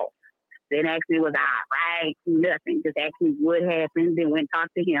at all. Then asked me, was I right? Nothing. Just asked me what happened. Then went and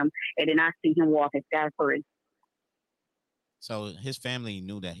talked to him, and then I see him walking scot-free. So his family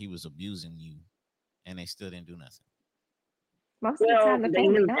knew that he was abusing you, and they still didn't do nothing. Most of the time, they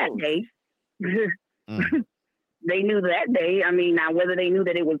knew that day. They knew that day. I mean, now whether they knew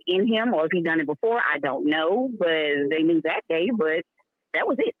that it was in him or if he'd done it before, I don't know. But they knew that day. But that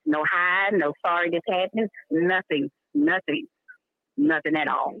was it. No hi, no sorry this happened. Nothing at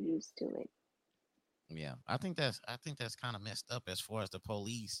all. Used to it. Yeah, I think that's kind of messed up as far as the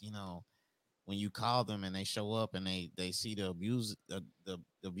police. You know, when you call them and they show up and they see the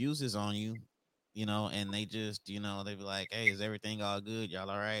abuse is on you. You know, and they just, you know, they be like, hey, is everything all good? Y'all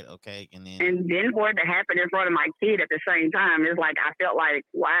all right? Okay. And then for it to happen in front of my kid at the same time, it's like, I felt like,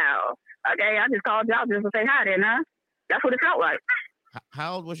 wow, okay, I just called y'all just to say hi then, huh? That's what it felt like.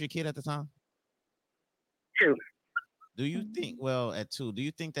 How old was your kid at the time? 2. Do you think, well, at 2, do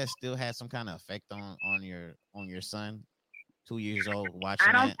you think that still has some kind of effect on your son? 2 years old watching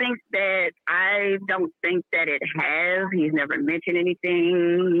I don't think that it has. He's never mentioned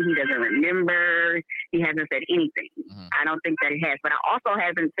anything. He doesn't remember. He hasn't said anything. Mm-hmm. I don't think that it has. But I also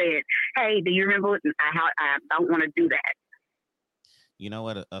haven't said, hey, do you remember what? I don't want to do that. You know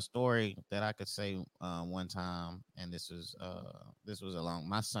what? A story that I could say one time, and this was along.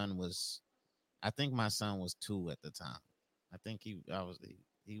 I think my son was 2 at the time. I think he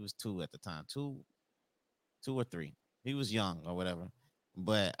was 2 at the time. 2 or 3. He was young or whatever.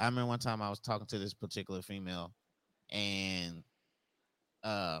 But I remember one time I was talking to this particular female, and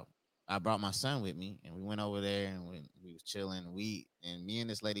I brought my son with me, and we went over there and we was chilling. Me and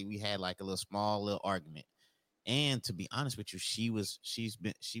this lady, we had like a small argument. And to be honest with you, she's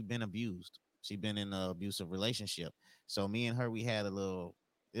been abused. She's been in an abusive relationship. So me and her, we had it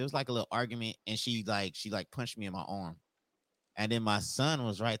was like a little argument, and she punched me in my arm. And then my son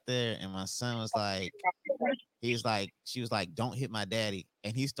was right there, and my son was like, she was like, don't hit my daddy.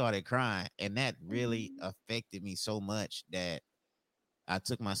 And he started crying. And that really affected me so much that I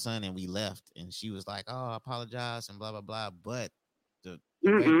took my son and we left. And she was like, oh, I apologize and blah, blah, blah. But the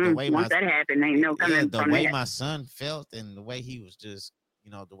way once that happened, ain't no coming the way my son felt and the way he was just, you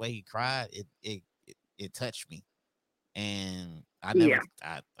know, the way he cried, it touched me. And I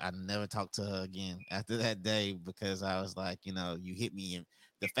never talked to her again after that day, because I was like, you know, you hit me, and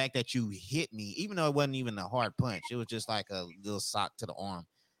the fact that you hit me, even though it wasn't even a hard punch, it was just like a little sock to the arm.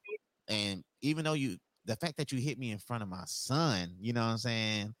 And even though the fact that you hit me in front of my son, you know what I'm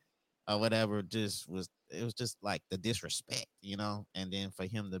saying, or whatever, it was just like the disrespect, you know. And then for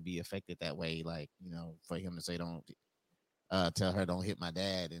him to be affected that way, like, you know, for him to say don't tell her don't hit my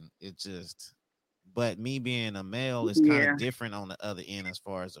dad, and it just. But me being a male is kind of different on the other end as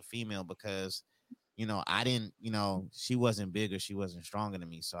far as a female, because, you know, I didn't, you know, she wasn't bigger, she wasn't stronger than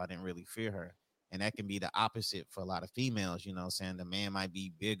me, so I didn't really fear her. And that can be the opposite for a lot of females, you know, saying the man might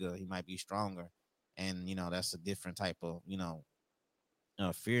be bigger, he might be stronger, and, you know, that's a different type of, you know,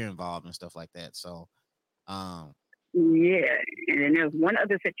 fear involved and stuff like that. So, and then there's one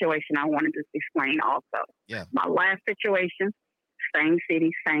other situation I wanted to explain also. Yeah. My last situation, same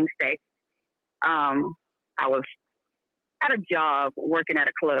city, same state. I was at a job working at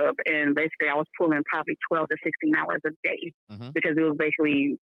a club, and basically I was pulling probably 12 to 16 hours a day, because it was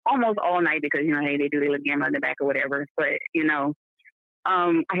basically almost all night, because, you know, hey, they do their gamma in the back or whatever. But, you know,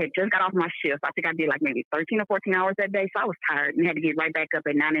 I had just got off my shift. I think I did like maybe 13 or 14 hours that day. So I was tired and had to get right back up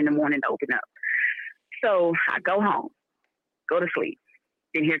at 9 in the morning to open up. So I go home, go to sleep.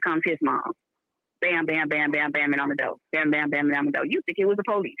 Then here comes his mom. Bam, bam, bam, bam, bamming on the door. Bam, bam, bam, bam on the door. You think it was the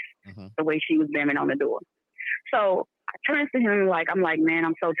police, the way she was bamming on the door. So I turned to him I'm like, man,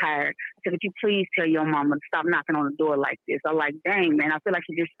 I'm so tired. I said, could you please tell your mama to stop knocking on the door like this? I'm like, dang, man, I feel like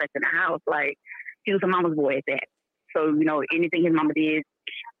she's disrespecting the house. Like, he was a mama's boy at that. So, you know, anything his mama did,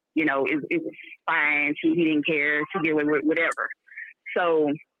 you know, it was fine. He didn't care. She did whatever.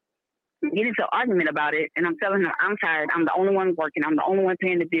 So get into an argument about it, and I'm telling her I'm tired. I'm the only one working. I'm the only one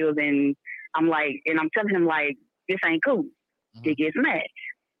paying the bills, and I'm telling him like, this ain't cool. He gets mad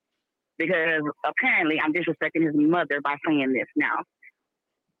because apparently I'm disrespecting his mother by saying this. Now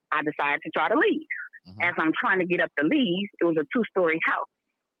I decided to try to leave. As I'm trying to get up to leave, it was a 2-story house.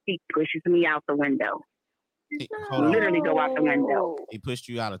 He pushes me out the window. Literally go out the window. He pushed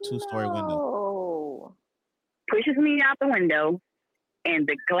you out a 2-story window. Pushes me out the window, and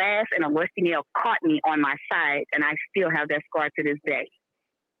the glass and a rusty nail caught me on my side, and I still have that scar to this day.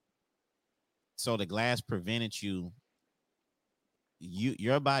 So the glass prevented you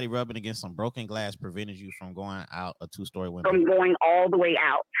your body rubbing against some broken glass prevented you from going out a 2-story window. From going all the way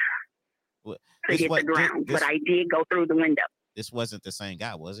out What- to hit the ground, but I did go through the window. This wasn't the same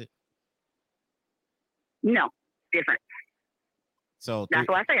guy, was it? No, different. So That's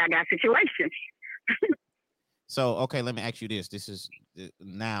why I say I got situations. So okay, let me ask you this. This is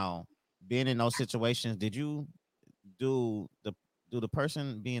now being in those situations. Did you do the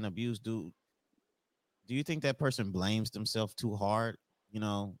person being abused? Do you think that person blames themselves too hard? You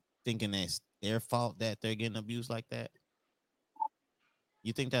know, thinking it's their fault that they're getting abused like that.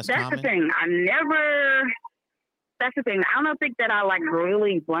 You think that's common? The thing. That's the thing. I don't think that I like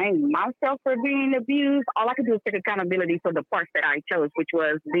really blame myself for being abused. All I could do is take accountability for the parts that I chose, which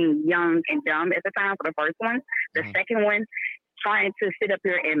was being young and dumb at the time for the first one. The second one, trying to sit up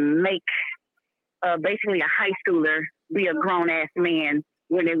here and make basically a high schooler be a grown ass man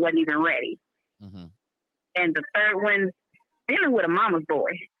when they wasn't even ready. And the third one, dealing with a mama's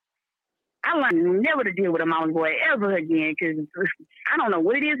boy. I learned never to deal with a mama's boy ever again because I don't know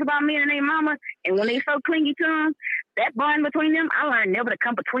what it is about me and their mama. And when they so clingy to them, that bond between them, I learned never to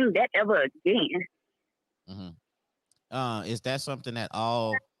come between that ever again. Is that something that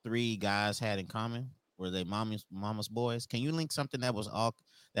all 3 guys had in common? Were they mama's boys? Can you link something that was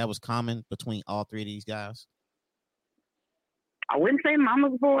common between all 3 of these guys? I wouldn't say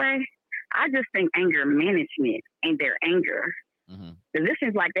mama's boy. I just think anger management and their anger. Because this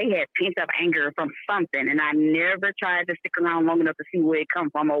seems like they had pent up anger from something, and I never tried to stick around long enough to see where it come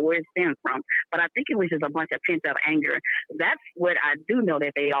from or where it stems from. But I think it was just a bunch of pent up anger. That's what I do know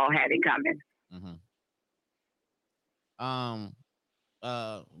that they all had in common.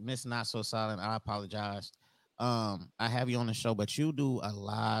 Miss Not So Silent, I apologize. I have you on the show, but you do a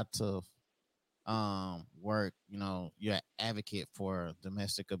lot of work. You know, you're an advocate for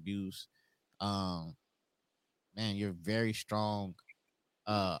domestic abuse. Man, you're very strong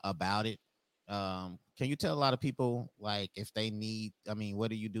about it. Can you tell a lot of people, like, if they need, I mean, what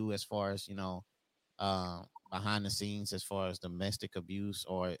do you do as far as, behind the scenes as far as domestic abuse,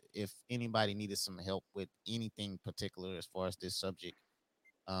 or if anybody needed some help with anything particular as far as this subject,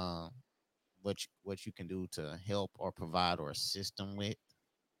 what you can do to help or provide or assist them with?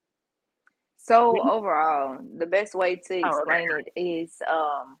 So overall, the best way to explain it is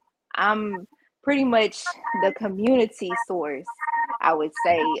I'm pretty much the community source, I would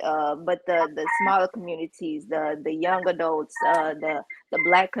say, but the smaller communities, the young adults, the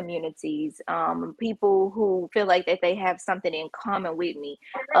Black communities, people who feel like that they have something in common with me,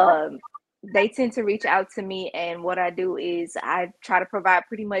 they tend to reach out to me, and what I do is I try to provide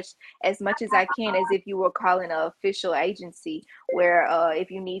pretty much as much as I can, as if you were calling an official agency, where if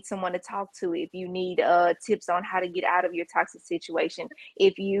you need someone to talk to, if you need tips on how to get out of your toxic situation,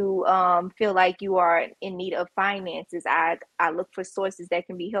 if you feel like you are in need of finances, I look for sources that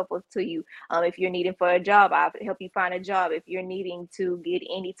can be helpful to you. If you're needing for a job, I'll help you find a job. If you're needing to get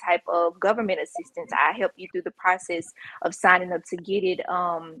any type of government assistance, I help you through the process of signing up to get it.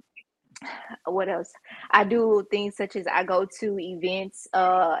 What else? I do things such as I go to events,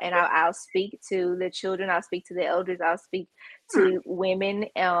 and I'll speak to the children, I'll speak to the elders, I'll speak to women.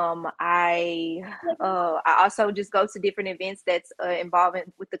 I also just go to different events that's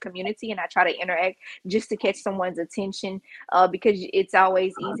involving with the community, and I try to interact just to catch someone's attention, because it's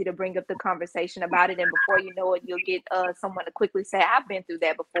always easy to bring up the conversation about it, and before you know it, you'll get someone to quickly say, I've been through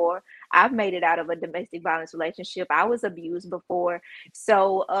that before. I've made it out of a domestic violence relationship. I was abused before.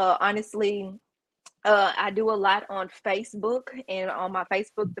 So honestly, I do a lot on Facebook, and on my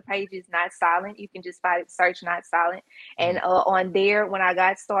Facebook, the page is Not Silent. You can just search Not Silent. And on there, when I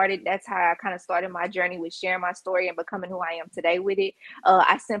got started, that's how I kind of started my journey with sharing my story and becoming who I am today with it.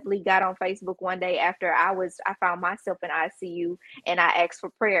 I simply got on Facebook one day after I found myself in ICU, and I asked for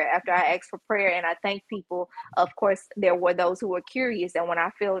prayer. After I asked for prayer and I thanked people, of course, there were those who were curious. And when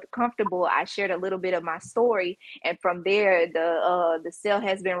I felt comfortable, I shared a little bit of my story. And from there, the cell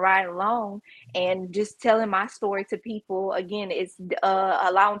has been riding along, and just telling my story to people again is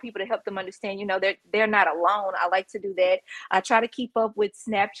allowing people to help them understand, they're not alone. I like to do that. I try to keep up with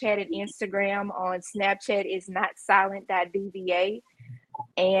Snapchat and Instagram. On Snapchat is notsilent.dva,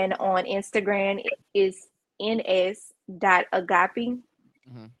 and on Instagram is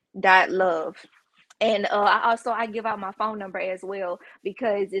ns.agape.love. And I give out my phone number as well,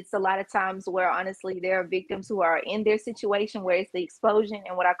 because it's a lot of times where honestly there are victims who are in their situation where it's the explosion.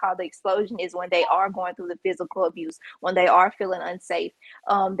 And what I call the explosion is when they are going through the physical abuse, when they are feeling unsafe.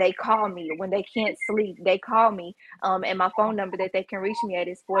 They call me. When they can't sleep, they call me. And my phone number that they can reach me at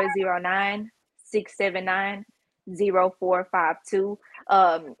is 409-679-0919. 0452.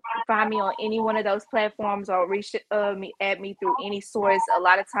 Find me on any one of those platforms or reach me at me through any source. A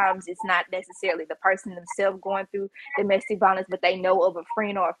lot of times it's not necessarily the person themselves going through domestic violence, but they know of a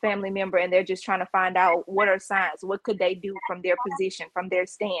friend or a family member, and they're just trying to find out what are signs, what could they do from their position, from their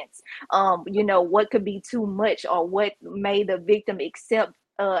stance, what could be too much, or what may the victim accept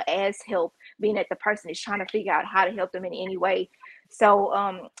as help, being that the person is trying to figure out how to help them in any way. So,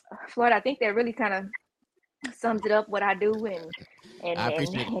 Floyd, I think that really kind of sums it up what I do and I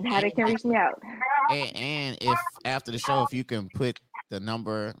appreciate it. and how they can reach me out. And if after the show, if you can put the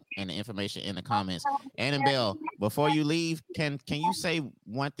number and the information in the comments. Annabelle, before you leave, can you say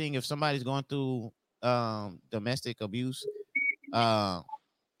one thing if somebody's going through domestic abuse?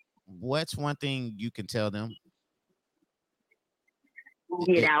 What's one thing you can tell them?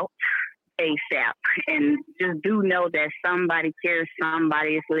 Get out ASAP, and just do know that somebody cares,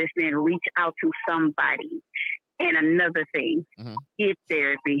 somebody is listening. Reach out to somebody. And another thing, get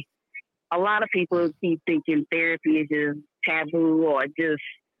therapy. A lot of people keep thinking therapy is just taboo or just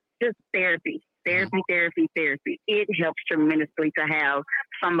therapy. Therapy. It helps tremendously to have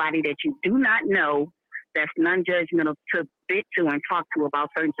somebody that you do not know that's non-judgmental to fit to and talk to about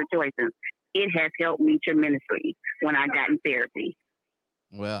certain situations. It has helped me tremendously when I got in therapy.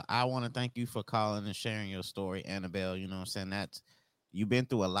 Well, I want to thank you for calling and sharing your story, Annabelle. You know what I'm saying? You've been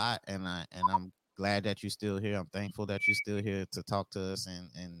through a lot, and I'm glad that you're still here. I'm thankful that you're still here to talk to us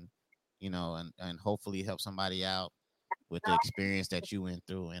and hopefully help somebody out with the experience that you went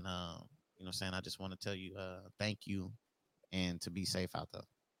through. And I just want to tell you thank you and to be safe out there.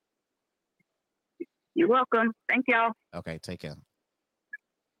 You're welcome. Thank y'all. Okay, take care.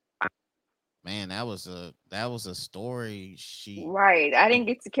 Man, that was a story. Right. I didn't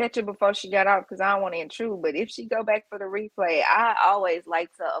get to catch her before she got off because I don't want to intrude. But if she go back for the replay, I always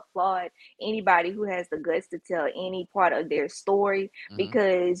like to applaud anybody who has the guts to tell any part of their story,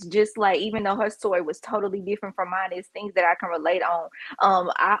 because just like, even though her story was totally different from mine, it's things that I can relate on.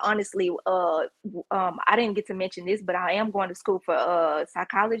 I honestly, I didn't get to mention this, but I am going to school for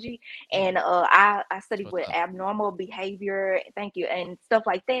psychology, and I studied with abnormal behavior. Thank you, and stuff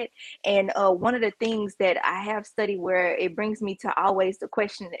like that. And one of the things that I have studied, where it brings me to always the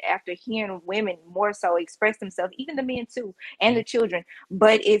question after hearing women more so express themselves, even the men too, and the children,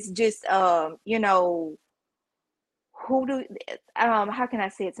 but it's just, who do, how can I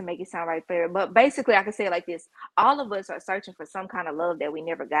say it to make it sound right fair? But basically I can say it like this: all of us are searching for some kind of love that we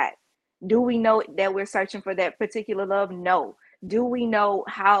never got. Do we know that we're searching for that particular love? No. Do we know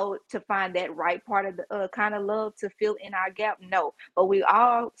how to find that right part of the kind of love to fill in our gap? No. But we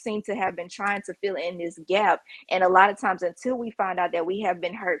all seem to have been trying to fill in this gap. And a lot of times, until we find out that we have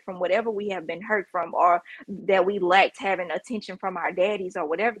been hurt from whatever we have been hurt from, or that we lacked having attention from our daddies, or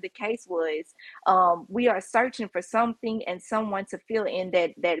whatever the case was, we are searching for something and someone to fill in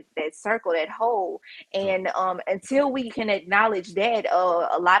that circle, that hole. And until we can acknowledge that,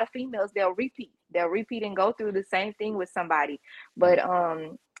 a lot of females, they'll repeat and go through the same thing with somebody. But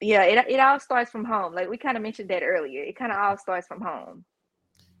yeah, it all starts from home. Like we kind of mentioned that earlier. It kind of all starts from home.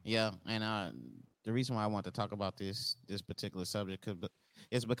 Yeah, and the reason why I want to talk about this particular subject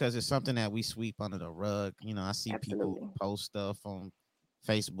is because it's something that we sweep under the rug. I see people post stuff on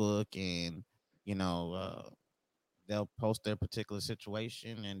Facebook, and they'll post their particular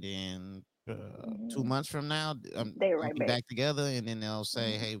situation, and then 2 months from now, they're right back together, and then they'll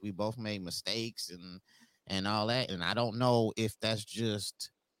say, "Hey, we both made mistakes," and all that. And I don't know if that's just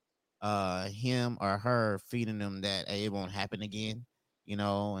him or her feeding them that, hey, it won't happen again,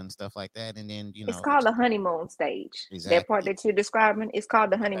 and stuff like that. And then it's called the honeymoon stage. Exactly. That part that you're describing is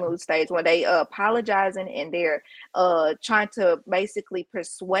called the honeymoon stage, when they apologizing, and they're trying to basically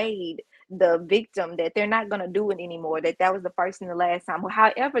persuade the victim that they're not going to do it anymore, that was the first and the last time.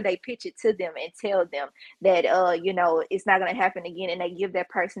 However they pitch it to them and tell them that it's not going to happen again, and they give that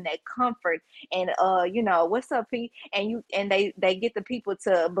person that comfort and what's up, P? And they get the people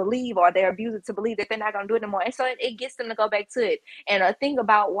to believe, or their abuser to believe, that they're not going to do it anymore, and so it gets them to go back to it. And a thing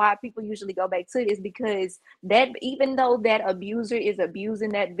about why people usually go back to it is because that, even though that abuser is abusing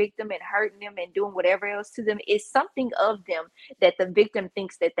that victim and hurting them and doing whatever else to them, is something of them that the victim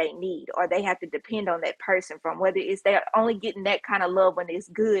thinks that they need, or they have to depend on that person from, whether it's they're only getting that kind of love when it's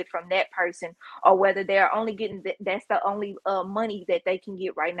good from that person, or whether they're only getting that's the only money that they can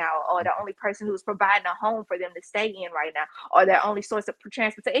get right now, or the only person who's providing a home for them to stay in right now, or their only source of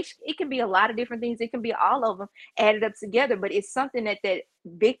transportation. It can be a lot of different things. It can be all of them added up together, but it's something that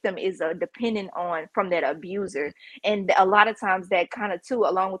victim is dependent on from that abuser. And a lot of times that kind of too,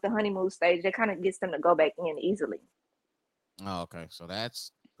 along with the honeymoon stage, that kind of gets them to go back in easily. Oh, okay. So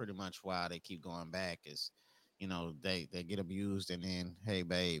that's pretty much why they keep going back, is they get abused, and then, hey,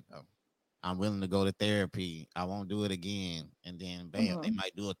 babe, I'm willing to go to therapy. I won't do it again. And then bam, they Mhm.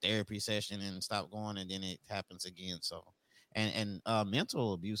 might do a therapy session and stop going, and then it happens again. So, and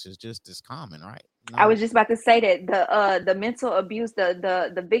mental abuse is just as common, right? I was just about to say that the mental abuse,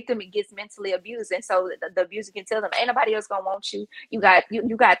 the victim gets mentally abused, and so the abuser can tell them, ain't nobody else gonna want you. You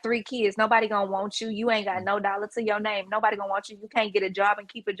got 3 kids, nobody gonna want you. You ain't got Mm, no dollar to your name. Nobody gonna want you. You can't get a job and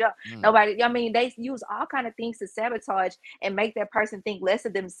keep a job. mm, Nobody. I mean, they use all kind of things to sabotage and make that person think less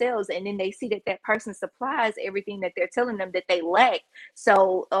of themselves, and then they see that that person supplies everything that they're telling them that they lack.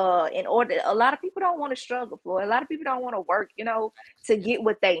 So, in order, a lot of people don't want to struggle, Floyd. A lot of people don't want to work, to yeah, get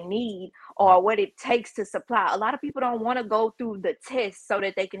what they need right. or what it takes to supply. A lot of people don't want to go through the test so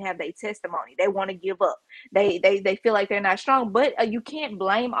that they can have their testimony. They want to give up. They feel like they're not strong, but you can't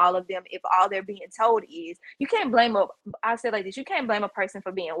blame all of them if all they're being told is you can't blame a. I'll say it like this: you can't blame a person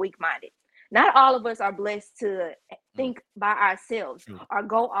for being weak minded. Not all of us are blessed to Mm, think by ourselves true. or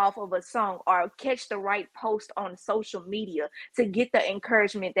go off of a song or catch the right post on social media to get the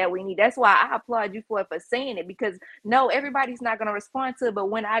encouragement that we need. That's why I applaud you for saying it, because no, everybody's not going to respond to it. But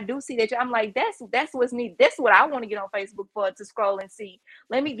when I do see that, I'm like, that's what's needed. That's what I want to get on Facebook for, to scroll and see.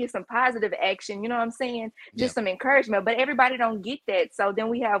 Let me get some positive action. You know what I'm saying? Yeah. Just some encouragement. But everybody don't get that. So then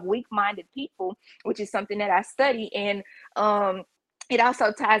we have weak-minded people, which is something that I study. And it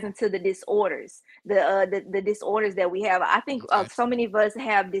also ties into the disorders, the disorders that we have. I think Okay. so many of us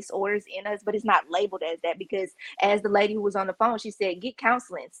have disorders in us, but it's not labeled as that, because as the lady who was on the phone, she said, get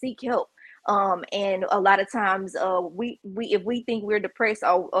counseling, seek help. And a lot of times, we if we think we're depressed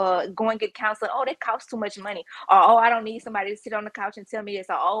or going to get counseling, oh, that costs too much money, or oh, I don't need somebody to sit on the couch and tell me this,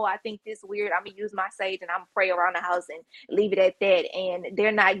 or oh, I think this weird, I'm gonna use my sage and I'm gonna pray around the house and leave it at that. And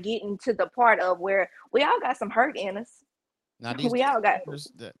they're not getting to the part of where we all got some hurt in us. Now these We all got.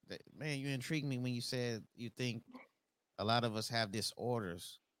 disorders, man, you intrigued me when you said you think a lot of us have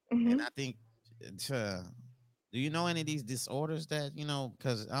disorders, and Mhm. I think, uh, do you know any of these disorders that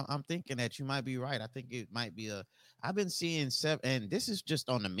Because I'm thinking that you might be right. I think it might be a. I've been seeing seven, and this is just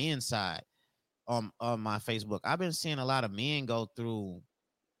on the men's side on my Facebook. I've been seeing a lot of men go through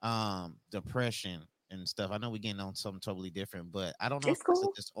depression and stuff. I know we're getting on something totally different, but I don't know if It's that's a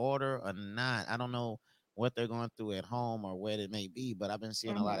cool. disorder or not. I don't know what they're going through at home or what it may be, but I've been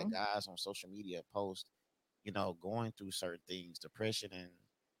seeing a lot of Mhm. guys on social media post, going through certain things, depression and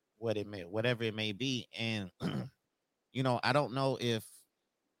whatever it may be. And I don't know if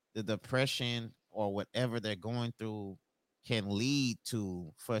the depression or whatever they're going through can lead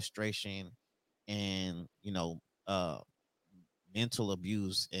to frustration and mental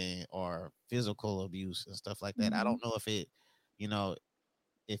abuse and or physical abuse and stuff like that. I Mhm. don't know you know,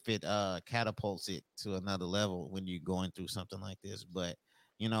 if it catapults it to another level when you're going through something like this. But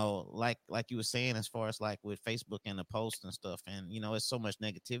like you were saying, as far as like with Facebook and the posts and stuff, and it's so much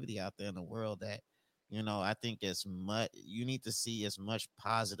negativity out there in the world that I think as much you need to see as much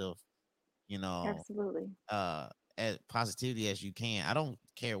positive, you know, Absolutely. uh as positivity as you can. I don't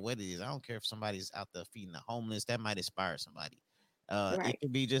care what it is. I don't care if somebody's out there feeding the homeless. That might inspire somebody. It Right.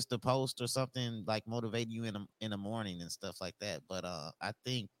 could be just a post or something like motivating you in the morning and stuff like that. But I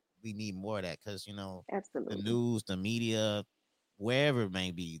think we need more of that because the Absolutely. news, the media, wherever it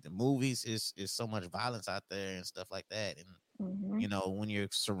may be, the movies is so much violence out there and stuff like that. And Mhm. when you're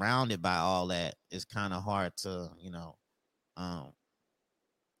surrounded by all that, it's kind of hard to um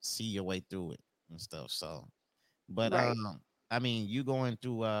see your way through it and stuff. So, but Right. I mean, you going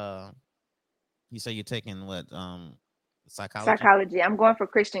through you say you're taking what psychology? Psychology. I'm going for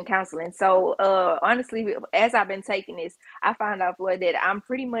Christian counseling. So, honestly, as I've been taking this, I found out for that I'm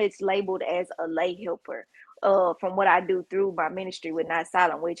pretty much labeled as a lay helper. From what I do through my ministry with Not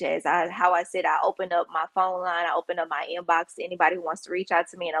Silent, which is how I said, I open up my phone line, I open up my inbox to anybody who wants to reach out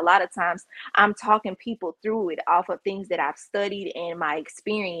to me, and a lot of times I'm talking people through it off of things that I've studied and my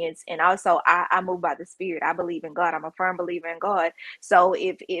experience, and also I move by the Spirit. I believe in God. I'm a firm believer in God. So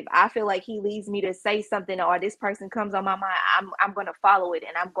if I feel like he leads me to say something or this person comes on my mind, I'm gonna follow it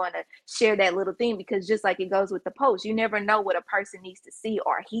and I'm gonna share that little thing, because just like it goes with the post, you never know what a person needs to see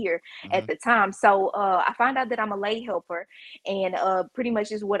or hear Mm-hmm. at the time. So I find out that I'm a lay helper, and pretty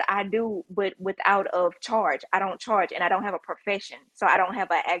much is what I do, but without of charge. I don't charge, and I don't have a profession, so I don't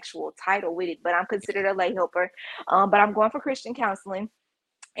have an actual title with it, but I'm considered a lay helper. But I'm going for Christian counseling,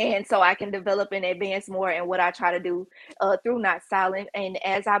 and so I can develop and advance more in what I try to do through Not Silent. And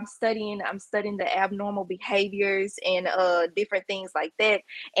as I'm studying the abnormal behaviors and different things like that.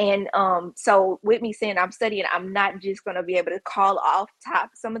 And so with me saying I'm studying, I'm not just going to be able to call off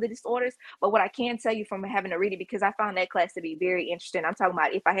top some of the disorders, but what I can tell you from having to read it, because I found that class to be very interesting. I'm talking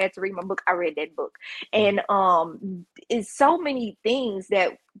about if I had to read my book, I read that book. And it's so many things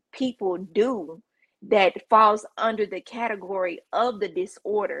that people do that falls under the category of the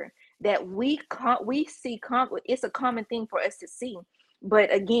disorder that we see it's a common thing for us to see,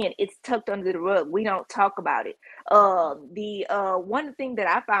 but again it's tucked under the rug. We don't talk about it. The one thing that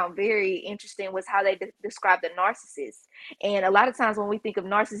I found very interesting was how they described the narcissist, and a lot of times when we think of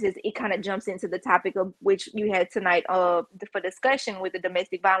narcissists, it kind of jumps into the topic of which you had tonight for discussion with the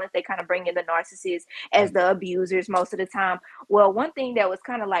domestic violence. They kind of bring in the narcissists as the abusers most of the time. Well, one thing that was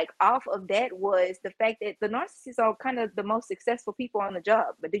kind of like off of that was the fact that the narcissists are kind of the most successful people on the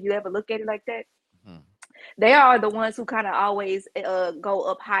job. But did you ever look at it like that? Mhm. They are the ones who kind of always go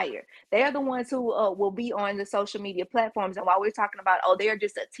up higher. They are the ones who will be on the social media platforms. And while we're talking about, oh, they're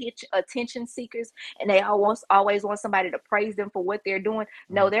just attention seekers and they always want somebody to praise them for what they're doing.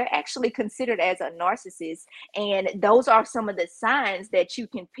 No, Mhm. they're actually considered as a narcissist. And those are some of the signs that you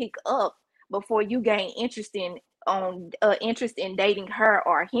can pick up before you gain interest in dating her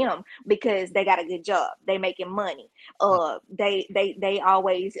or him, because they got a good job, they making money, they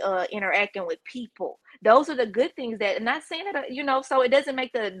always interacting with people. Those are the good things that, I'm not saying that, so it doesn't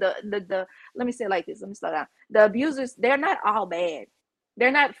make the let me say it like this, let me slow down. The abusers, they're not all bad.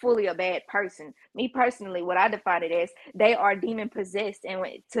 They're not fully a bad person. Me personally, what I define it as, they are demon possessed. And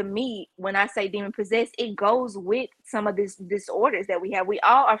to me, when I say demon possessed, it goes with some of these disorders that we have. We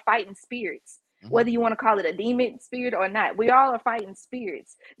all are fighting spirits, Mhm. whether you want to call it a demon spirit or not. We all are fighting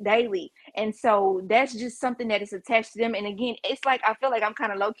spirits daily. And so that's just something that is attached to them. And again, it's like I feel like I'm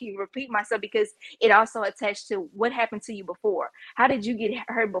kind of low key repeating myself, because it also attached to what happened to you before. How did you get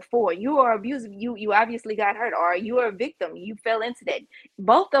hurt before? You are abused. You obviously got hurt, or you are a victim. You fell into that.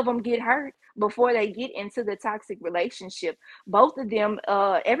 Both of them get hurt before they get into the toxic relationship. Both of them,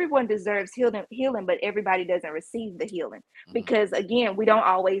 everyone deserves healing, but everybody doesn't receive the healing, Mhm. because again, we don't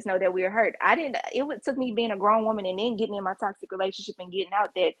always know that we're hurt. I didn't. Took me being a grown woman and then getting in my toxic relationship and getting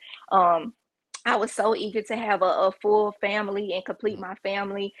out that I was so eager to have a full family and complete Mhm. my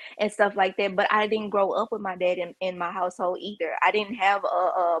family and stuff like that. But I didn't grow up with my dad in my household either. I didn't have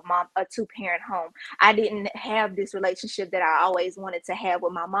a two-parent home. I didn't have this relationship that I always wanted to have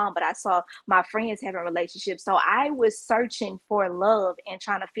with my mom, but I saw my friends having relationships. So I was searching for love and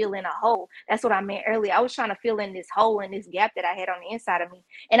trying to fill in a hole. That's what I meant earlier. I was trying to fill in this hole and this gap that I had on the inside of me.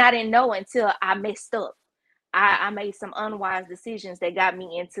 And I didn't know until I messed up. Yeah. I made some unwise decisions that got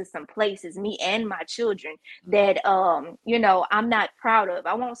me into some places, me and my children, Mhm. that I'm not proud of.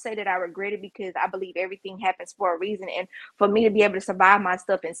 I won't say that I regret it, because I believe everything happens for a reason. And for me to be able to survive my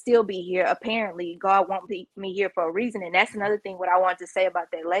stuff and still be here, apparently God won't be me here for a reason. And that's another thing what I wanted to say about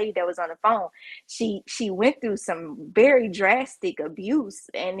that lady that was on the phone. She went through some very drastic abuse,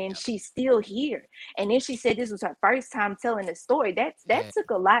 and then she's still here. And then she said this was her first time telling the story. That Yeah. took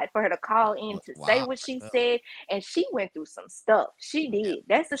a lot for her to call in to say Wow. what she said, and she went through some stuff. She Yeah. did.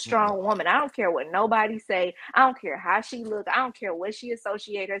 That's a Yeah. strong woman. I don't care what nobody say. I don't care how she look. I don't care what she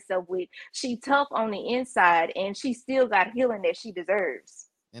associate herself with. She tough on the inside, and she still got healing that she deserves.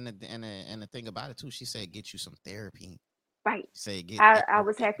 And the thing about it too, she said get you some therapy. Right. Say get I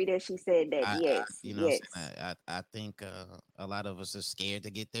was therapy. happy that she said that. I Yes. you know what I'm Yes. saying, I think a lot of us are scared to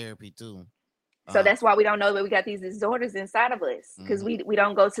get therapy too. So Uh, that's why we don't know that we got these disorders inside of us, because mhm. we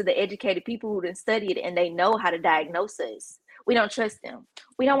don't go to the educated people who done studied and they know how to diagnose us. We don't trust them.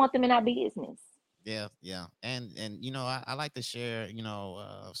 We don't want them in our business. Yeah, yeah, and I like to share.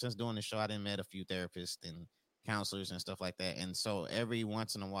 Since doing the show, I done met a few therapists and counselors and stuff like that, and so every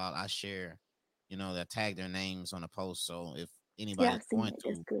once in a while, I share, that tag their names on a post. So if Yeah, anybody's I've seen going it.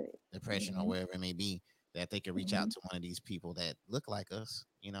 That's through good. depression or Hmm. wherever it may be, that they can reach out Hmm. to one of these people that look like us.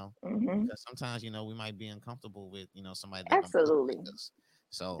 Hmm. Because sometimes we might be uncomfortable with somebody that don't look Absolutely. like us.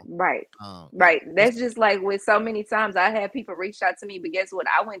 So, Right. it, Right. it's That's just like with so many times I had people reach out to me, but guess what?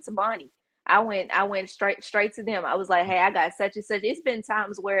 I went to Bonnie. I went straight to them. I was like, hey, I got such and such. It's been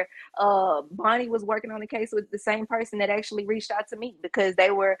times where Bonnie was working on a case with the same person that actually reached out to me, because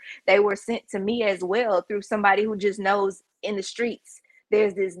they were sent to me as well through somebody who just knows in the streets.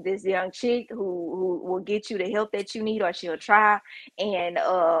 There's this young chick who will get you the help that you need, or she'll try. And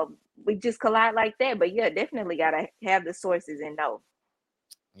we just collide like that. But yeah, definitely gotta have the sources and know.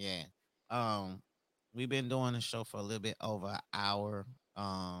 Yeah. Um, we've been doing the show for a little bit over an hour.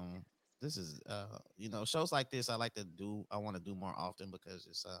 Um, this is shows like this I like to do. I want to do more often because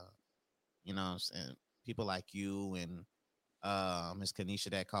it's what I'm saying, people like you and Miss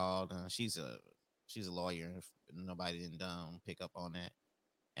Kanisha that called. She's a lawyer. If nobody didn't pick up on that.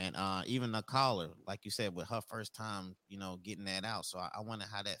 And even the caller, like you said, with her first time, getting that out. So I wonder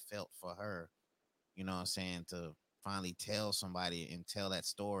how that felt for her, what I'm saying, to finally tell somebody and tell that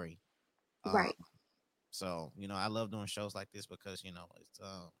story. Um, Right. so I love doing shows like this because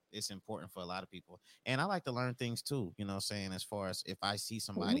it's important for a lot of people, and I like to learn things too. What I'm saying, as far as if I see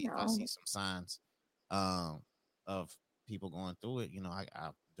somebody, if I see some signs um, of people going through it, I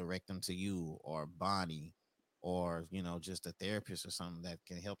direct them to you or Bonnie or just a therapist or something that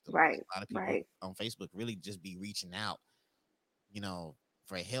can help them. Because Right. a lot of people Right. on Facebook really just be reaching out,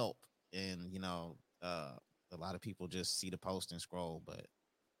 for help, and a lot of people just see the post and scroll, but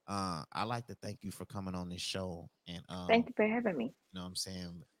I like to thank you for coming on this show and Thank you for having me. what I'm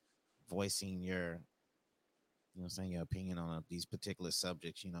saying, voicing your saying your opinion on these particular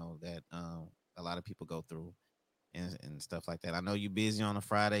subjects, that a lot of people go through and stuff like that. I know you're busy on a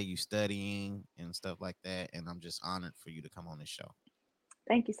Friday, you studying and stuff like that, and I'm just honored for you to come on this show.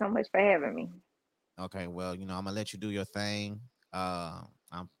 Thank you so much for having me. Okay, well, I'm gonna let you do your thing. I'm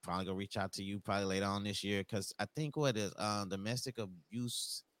probably gonna reach out to you probably later on this year because I think what is domestic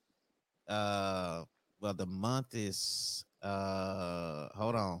abuse. Uh, well, the month is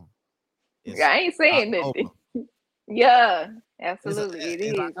hold on, it's I ain't saying October. nothing. Yeah, It's absolutely. It it's is.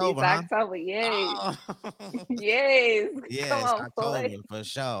 It's October, huh? October. Yes. Oh, Yes. Come yes, on, October boy. for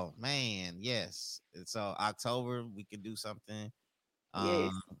sure, man. Yes, so October we can do something.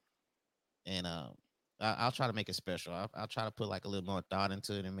 Yes. Um, and I'll try to make it special. I'll try to put like a little more thought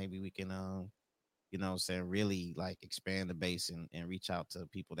into it, and maybe we can saying really like expand the base and reach out to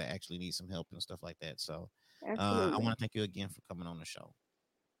people that actually need some help and stuff like that. So I Absolutely. want to thank you again for coming on the show.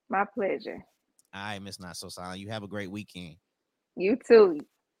 My pleasure. All right, Miss Not So Silent. You have a great weekend. You too.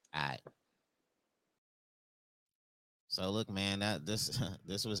 All right. So look, man, that this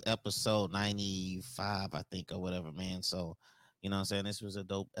this was episode 95, I think, or whatever, man. So, what I'm saying, this was a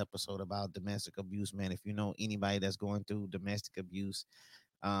dope episode about domestic abuse, man. If you know anybody that's going through domestic abuse,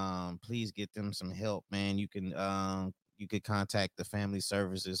 please get them some help, man. You could contact the Family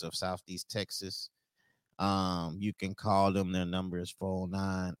Services of Southeast Texas. You can call them. Their number is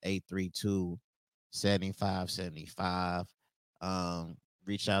 409-832-7575.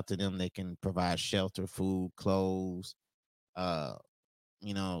 Reach out to them. They can provide shelter, food, clothes, uh,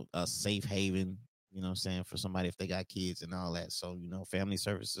 a safe haven, what I'm saying, for somebody if they got kids and all that. So, Family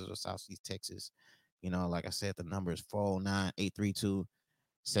Services of Southeast Texas, like I said, the number is 409-832-7575.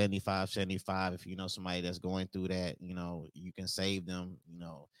 If you know somebody that's going through that, you can save them.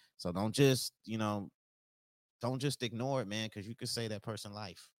 So don't just ignore it, man, because you could save that person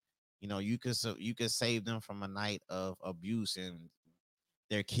life. You could save them from a night of abuse and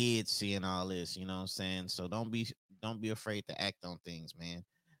their kids seeing all this. You know what I'm saying? So don't be afraid to act on things, man.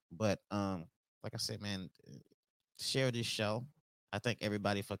 But like I said, man, share this show. I thank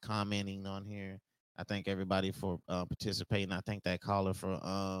everybody for commenting on here. I thank everybody for participating. I thank that caller for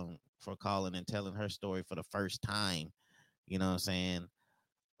calling and telling her story for the first time. You know what I'm saying?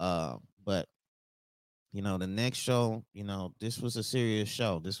 But the next show, this was a serious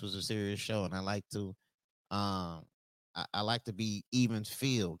show. This was a serious show, and um I like to be even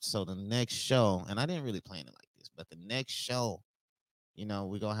field. So the next show, and I didn't really plan it like this, but the next show,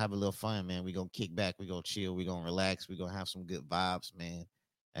 we're gonna have a little fun, man. We're gonna kick back, we're gonna chill, we're gonna relax, we're gonna have some good vibes, man.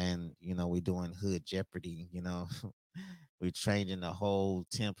 And we're doing Hood Jeopardy. We're changing the whole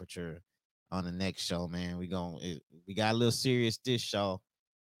temperature on the next show, man. We got a little serious this show,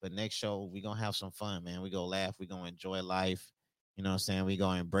 but next show, we gonna have some fun, man. We gonna laugh. We gonna enjoy life. You know what I'm saying? We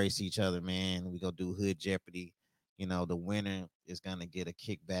gonna embrace each other, man. We gonna do Hood Jeopardy. The winner is gonna get a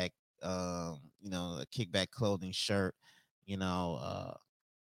kickback, a kickback clothing shirt. You know,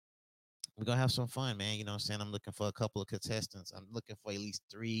 we're gonna have some fun, man. You know what I'm saying? I'm looking for a couple of contestants. I'm looking for at least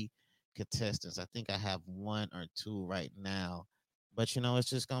 3 contestants. I think I have 1 or 2 right now. But it's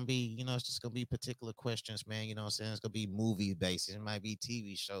just gonna be particular questions, man. You know what I'm saying? It's gonna be movie based. It might be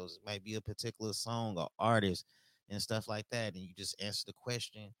TV shows, it might be a particular song or artist and stuff like that. And you just answer the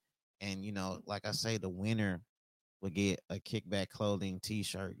question. And like I say, the winner will get a kickback clothing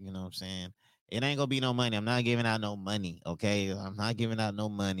t-shirt. You know what I'm saying? It ain't gonna be no money. I'm not giving out no money. Okay. I'm not giving out no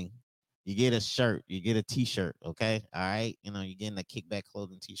money. You get a shirt, you get a t-shirt, okay? All right. You're getting a kickback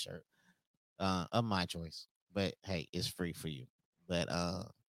clothing t-shirt. Of my choice. But hey, it's free for you. But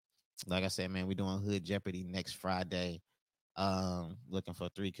like I said, man, we're doing Hood Jeopardy next Friday. Looking for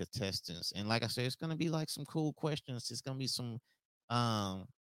 3 contestants. And like I said, it's gonna be like some cool questions. It's gonna be some um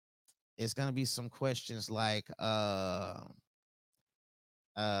it's gonna be some questions like well,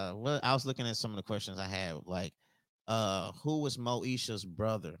 I was looking at some of the questions I had, like who was Moesha's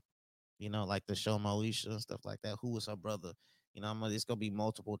brother? You know, like the show Moesha and stuff like that. Who was her brother? You know, it's gonna be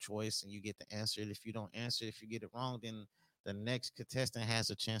multiple choice, and you get to answer it. If you don't answer, if you get it wrong, then the next contestant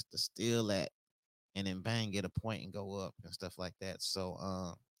has a chance to steal that, and then bang, get a point and go up and stuff like that. So,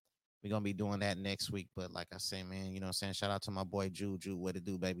 we're gonna be doing that next week. But like I say, man, you know what I'm saying? Shout out to my boy Juju, what it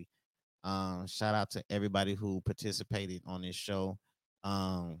do, baby. Shout out to everybody who participated on this show.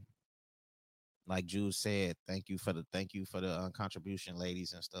 Um, like Jude said, thank you for the contribution,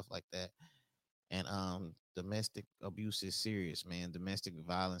 ladies, and stuff like that. And domestic abuse is serious, man. Domestic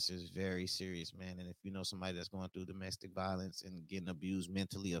violence is very serious, man. And if you know somebody that's going through domestic violence and getting abused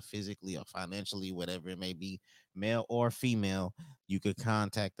mentally or physically or financially, whatever it may be, male or female, you could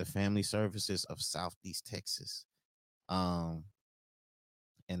contact the Family Services of Southeast Texas. Um,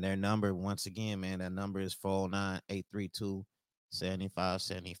 and their number, once again, man, that number is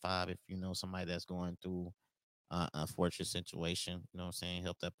 409-832-7575. If you know somebody that's going through unfortunate situation, you know what I'm saying,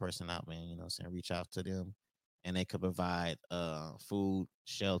 help that person out, man. You know what I'm saying, reach out to them, and they could provide food,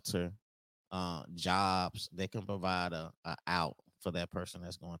 shelter, jobs. They can provide a out for that person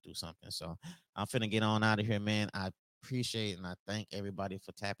that's going through something. So I'm finna get on out of here, man. I appreciate and I thank everybody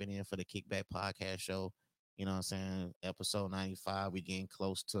for tapping in for the Kickback Podcast Show. You know what I'm saying? Episode 95. We getting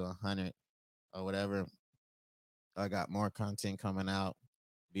close to 100 or whatever. I got more content coming out.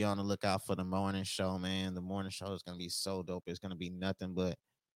 Be on the lookout for the morning show, man. The morning show is gonna be so dope. It's gonna be nothing but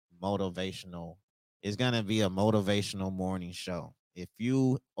motivational. It's gonna be a motivational morning show. If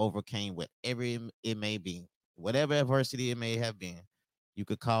you overcame whatever it may be, whatever adversity it may have been, you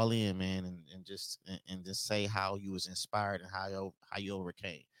could call in, man, and just say how you was inspired and how you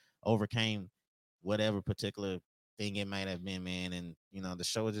overcame whatever particular thing it might have been, man. And you know, the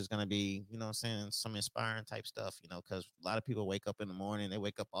show is just gonna be, you know what I'm saying, some inspiring type stuff, you know, because a lot of people wake up in the morning, they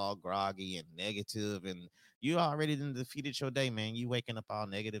wake up all groggy and negative, and you already done defeated your day, man. You waking up all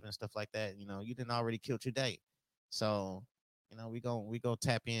negative and stuff like that, you know, you didn't already killed your day. So, you know, we go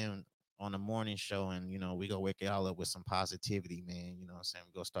tap in on the morning show, and you know, we go wake y'all up with some positivity, man. You know what I'm saying?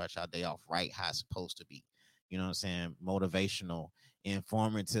 We go start y'all day off right how it's supposed to be. You know what I'm saying? Motivational,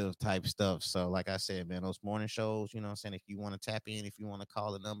 informative type stuff. So, like I said, man, those morning shows, you know what I'm saying? If you want to tap in, if you want to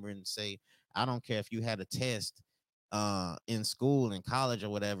call a number and say, I don't care if you had a test in school in college or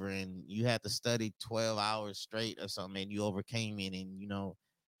whatever, and you had to study 12 hours straight or something, and you overcame it, and you know,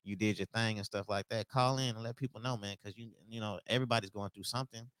 you did your thing and stuff like that. Call in and let people know, man, because you know, everybody's going through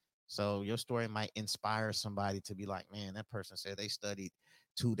something. So your story might inspire somebody to be like, man, that person said they studied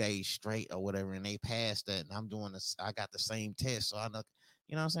 2 days straight or whatever, and they passed that, and I'm doing this. I got the same test, so I know,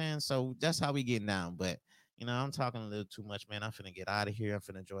 you know what I'm saying. So that's how we get down. But you know, I'm talking a little too much, man. I'm finna get out of here. I'm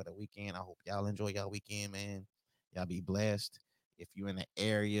finna enjoy the weekend. I hope y'all enjoy y'all weekend, man. Y'all be blessed. If you're in the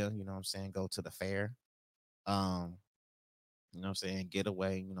area, you know what I'm saying, go to the fair. Um, you know what I'm saying, get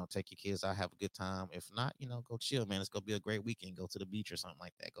away, you know, take your kids out, have a good time. If not, you know, go chill, man. It's gonna be a great weekend. Go to the beach or something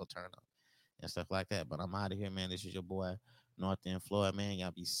like that. Go turn up and stuff like that. But I'm out of here, man. This is your boy, North End Floyd, man.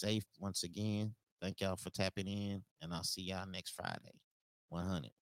 Y'all be safe once again. Thank y'all for tapping in, and I'll see y'all next Friday. 100.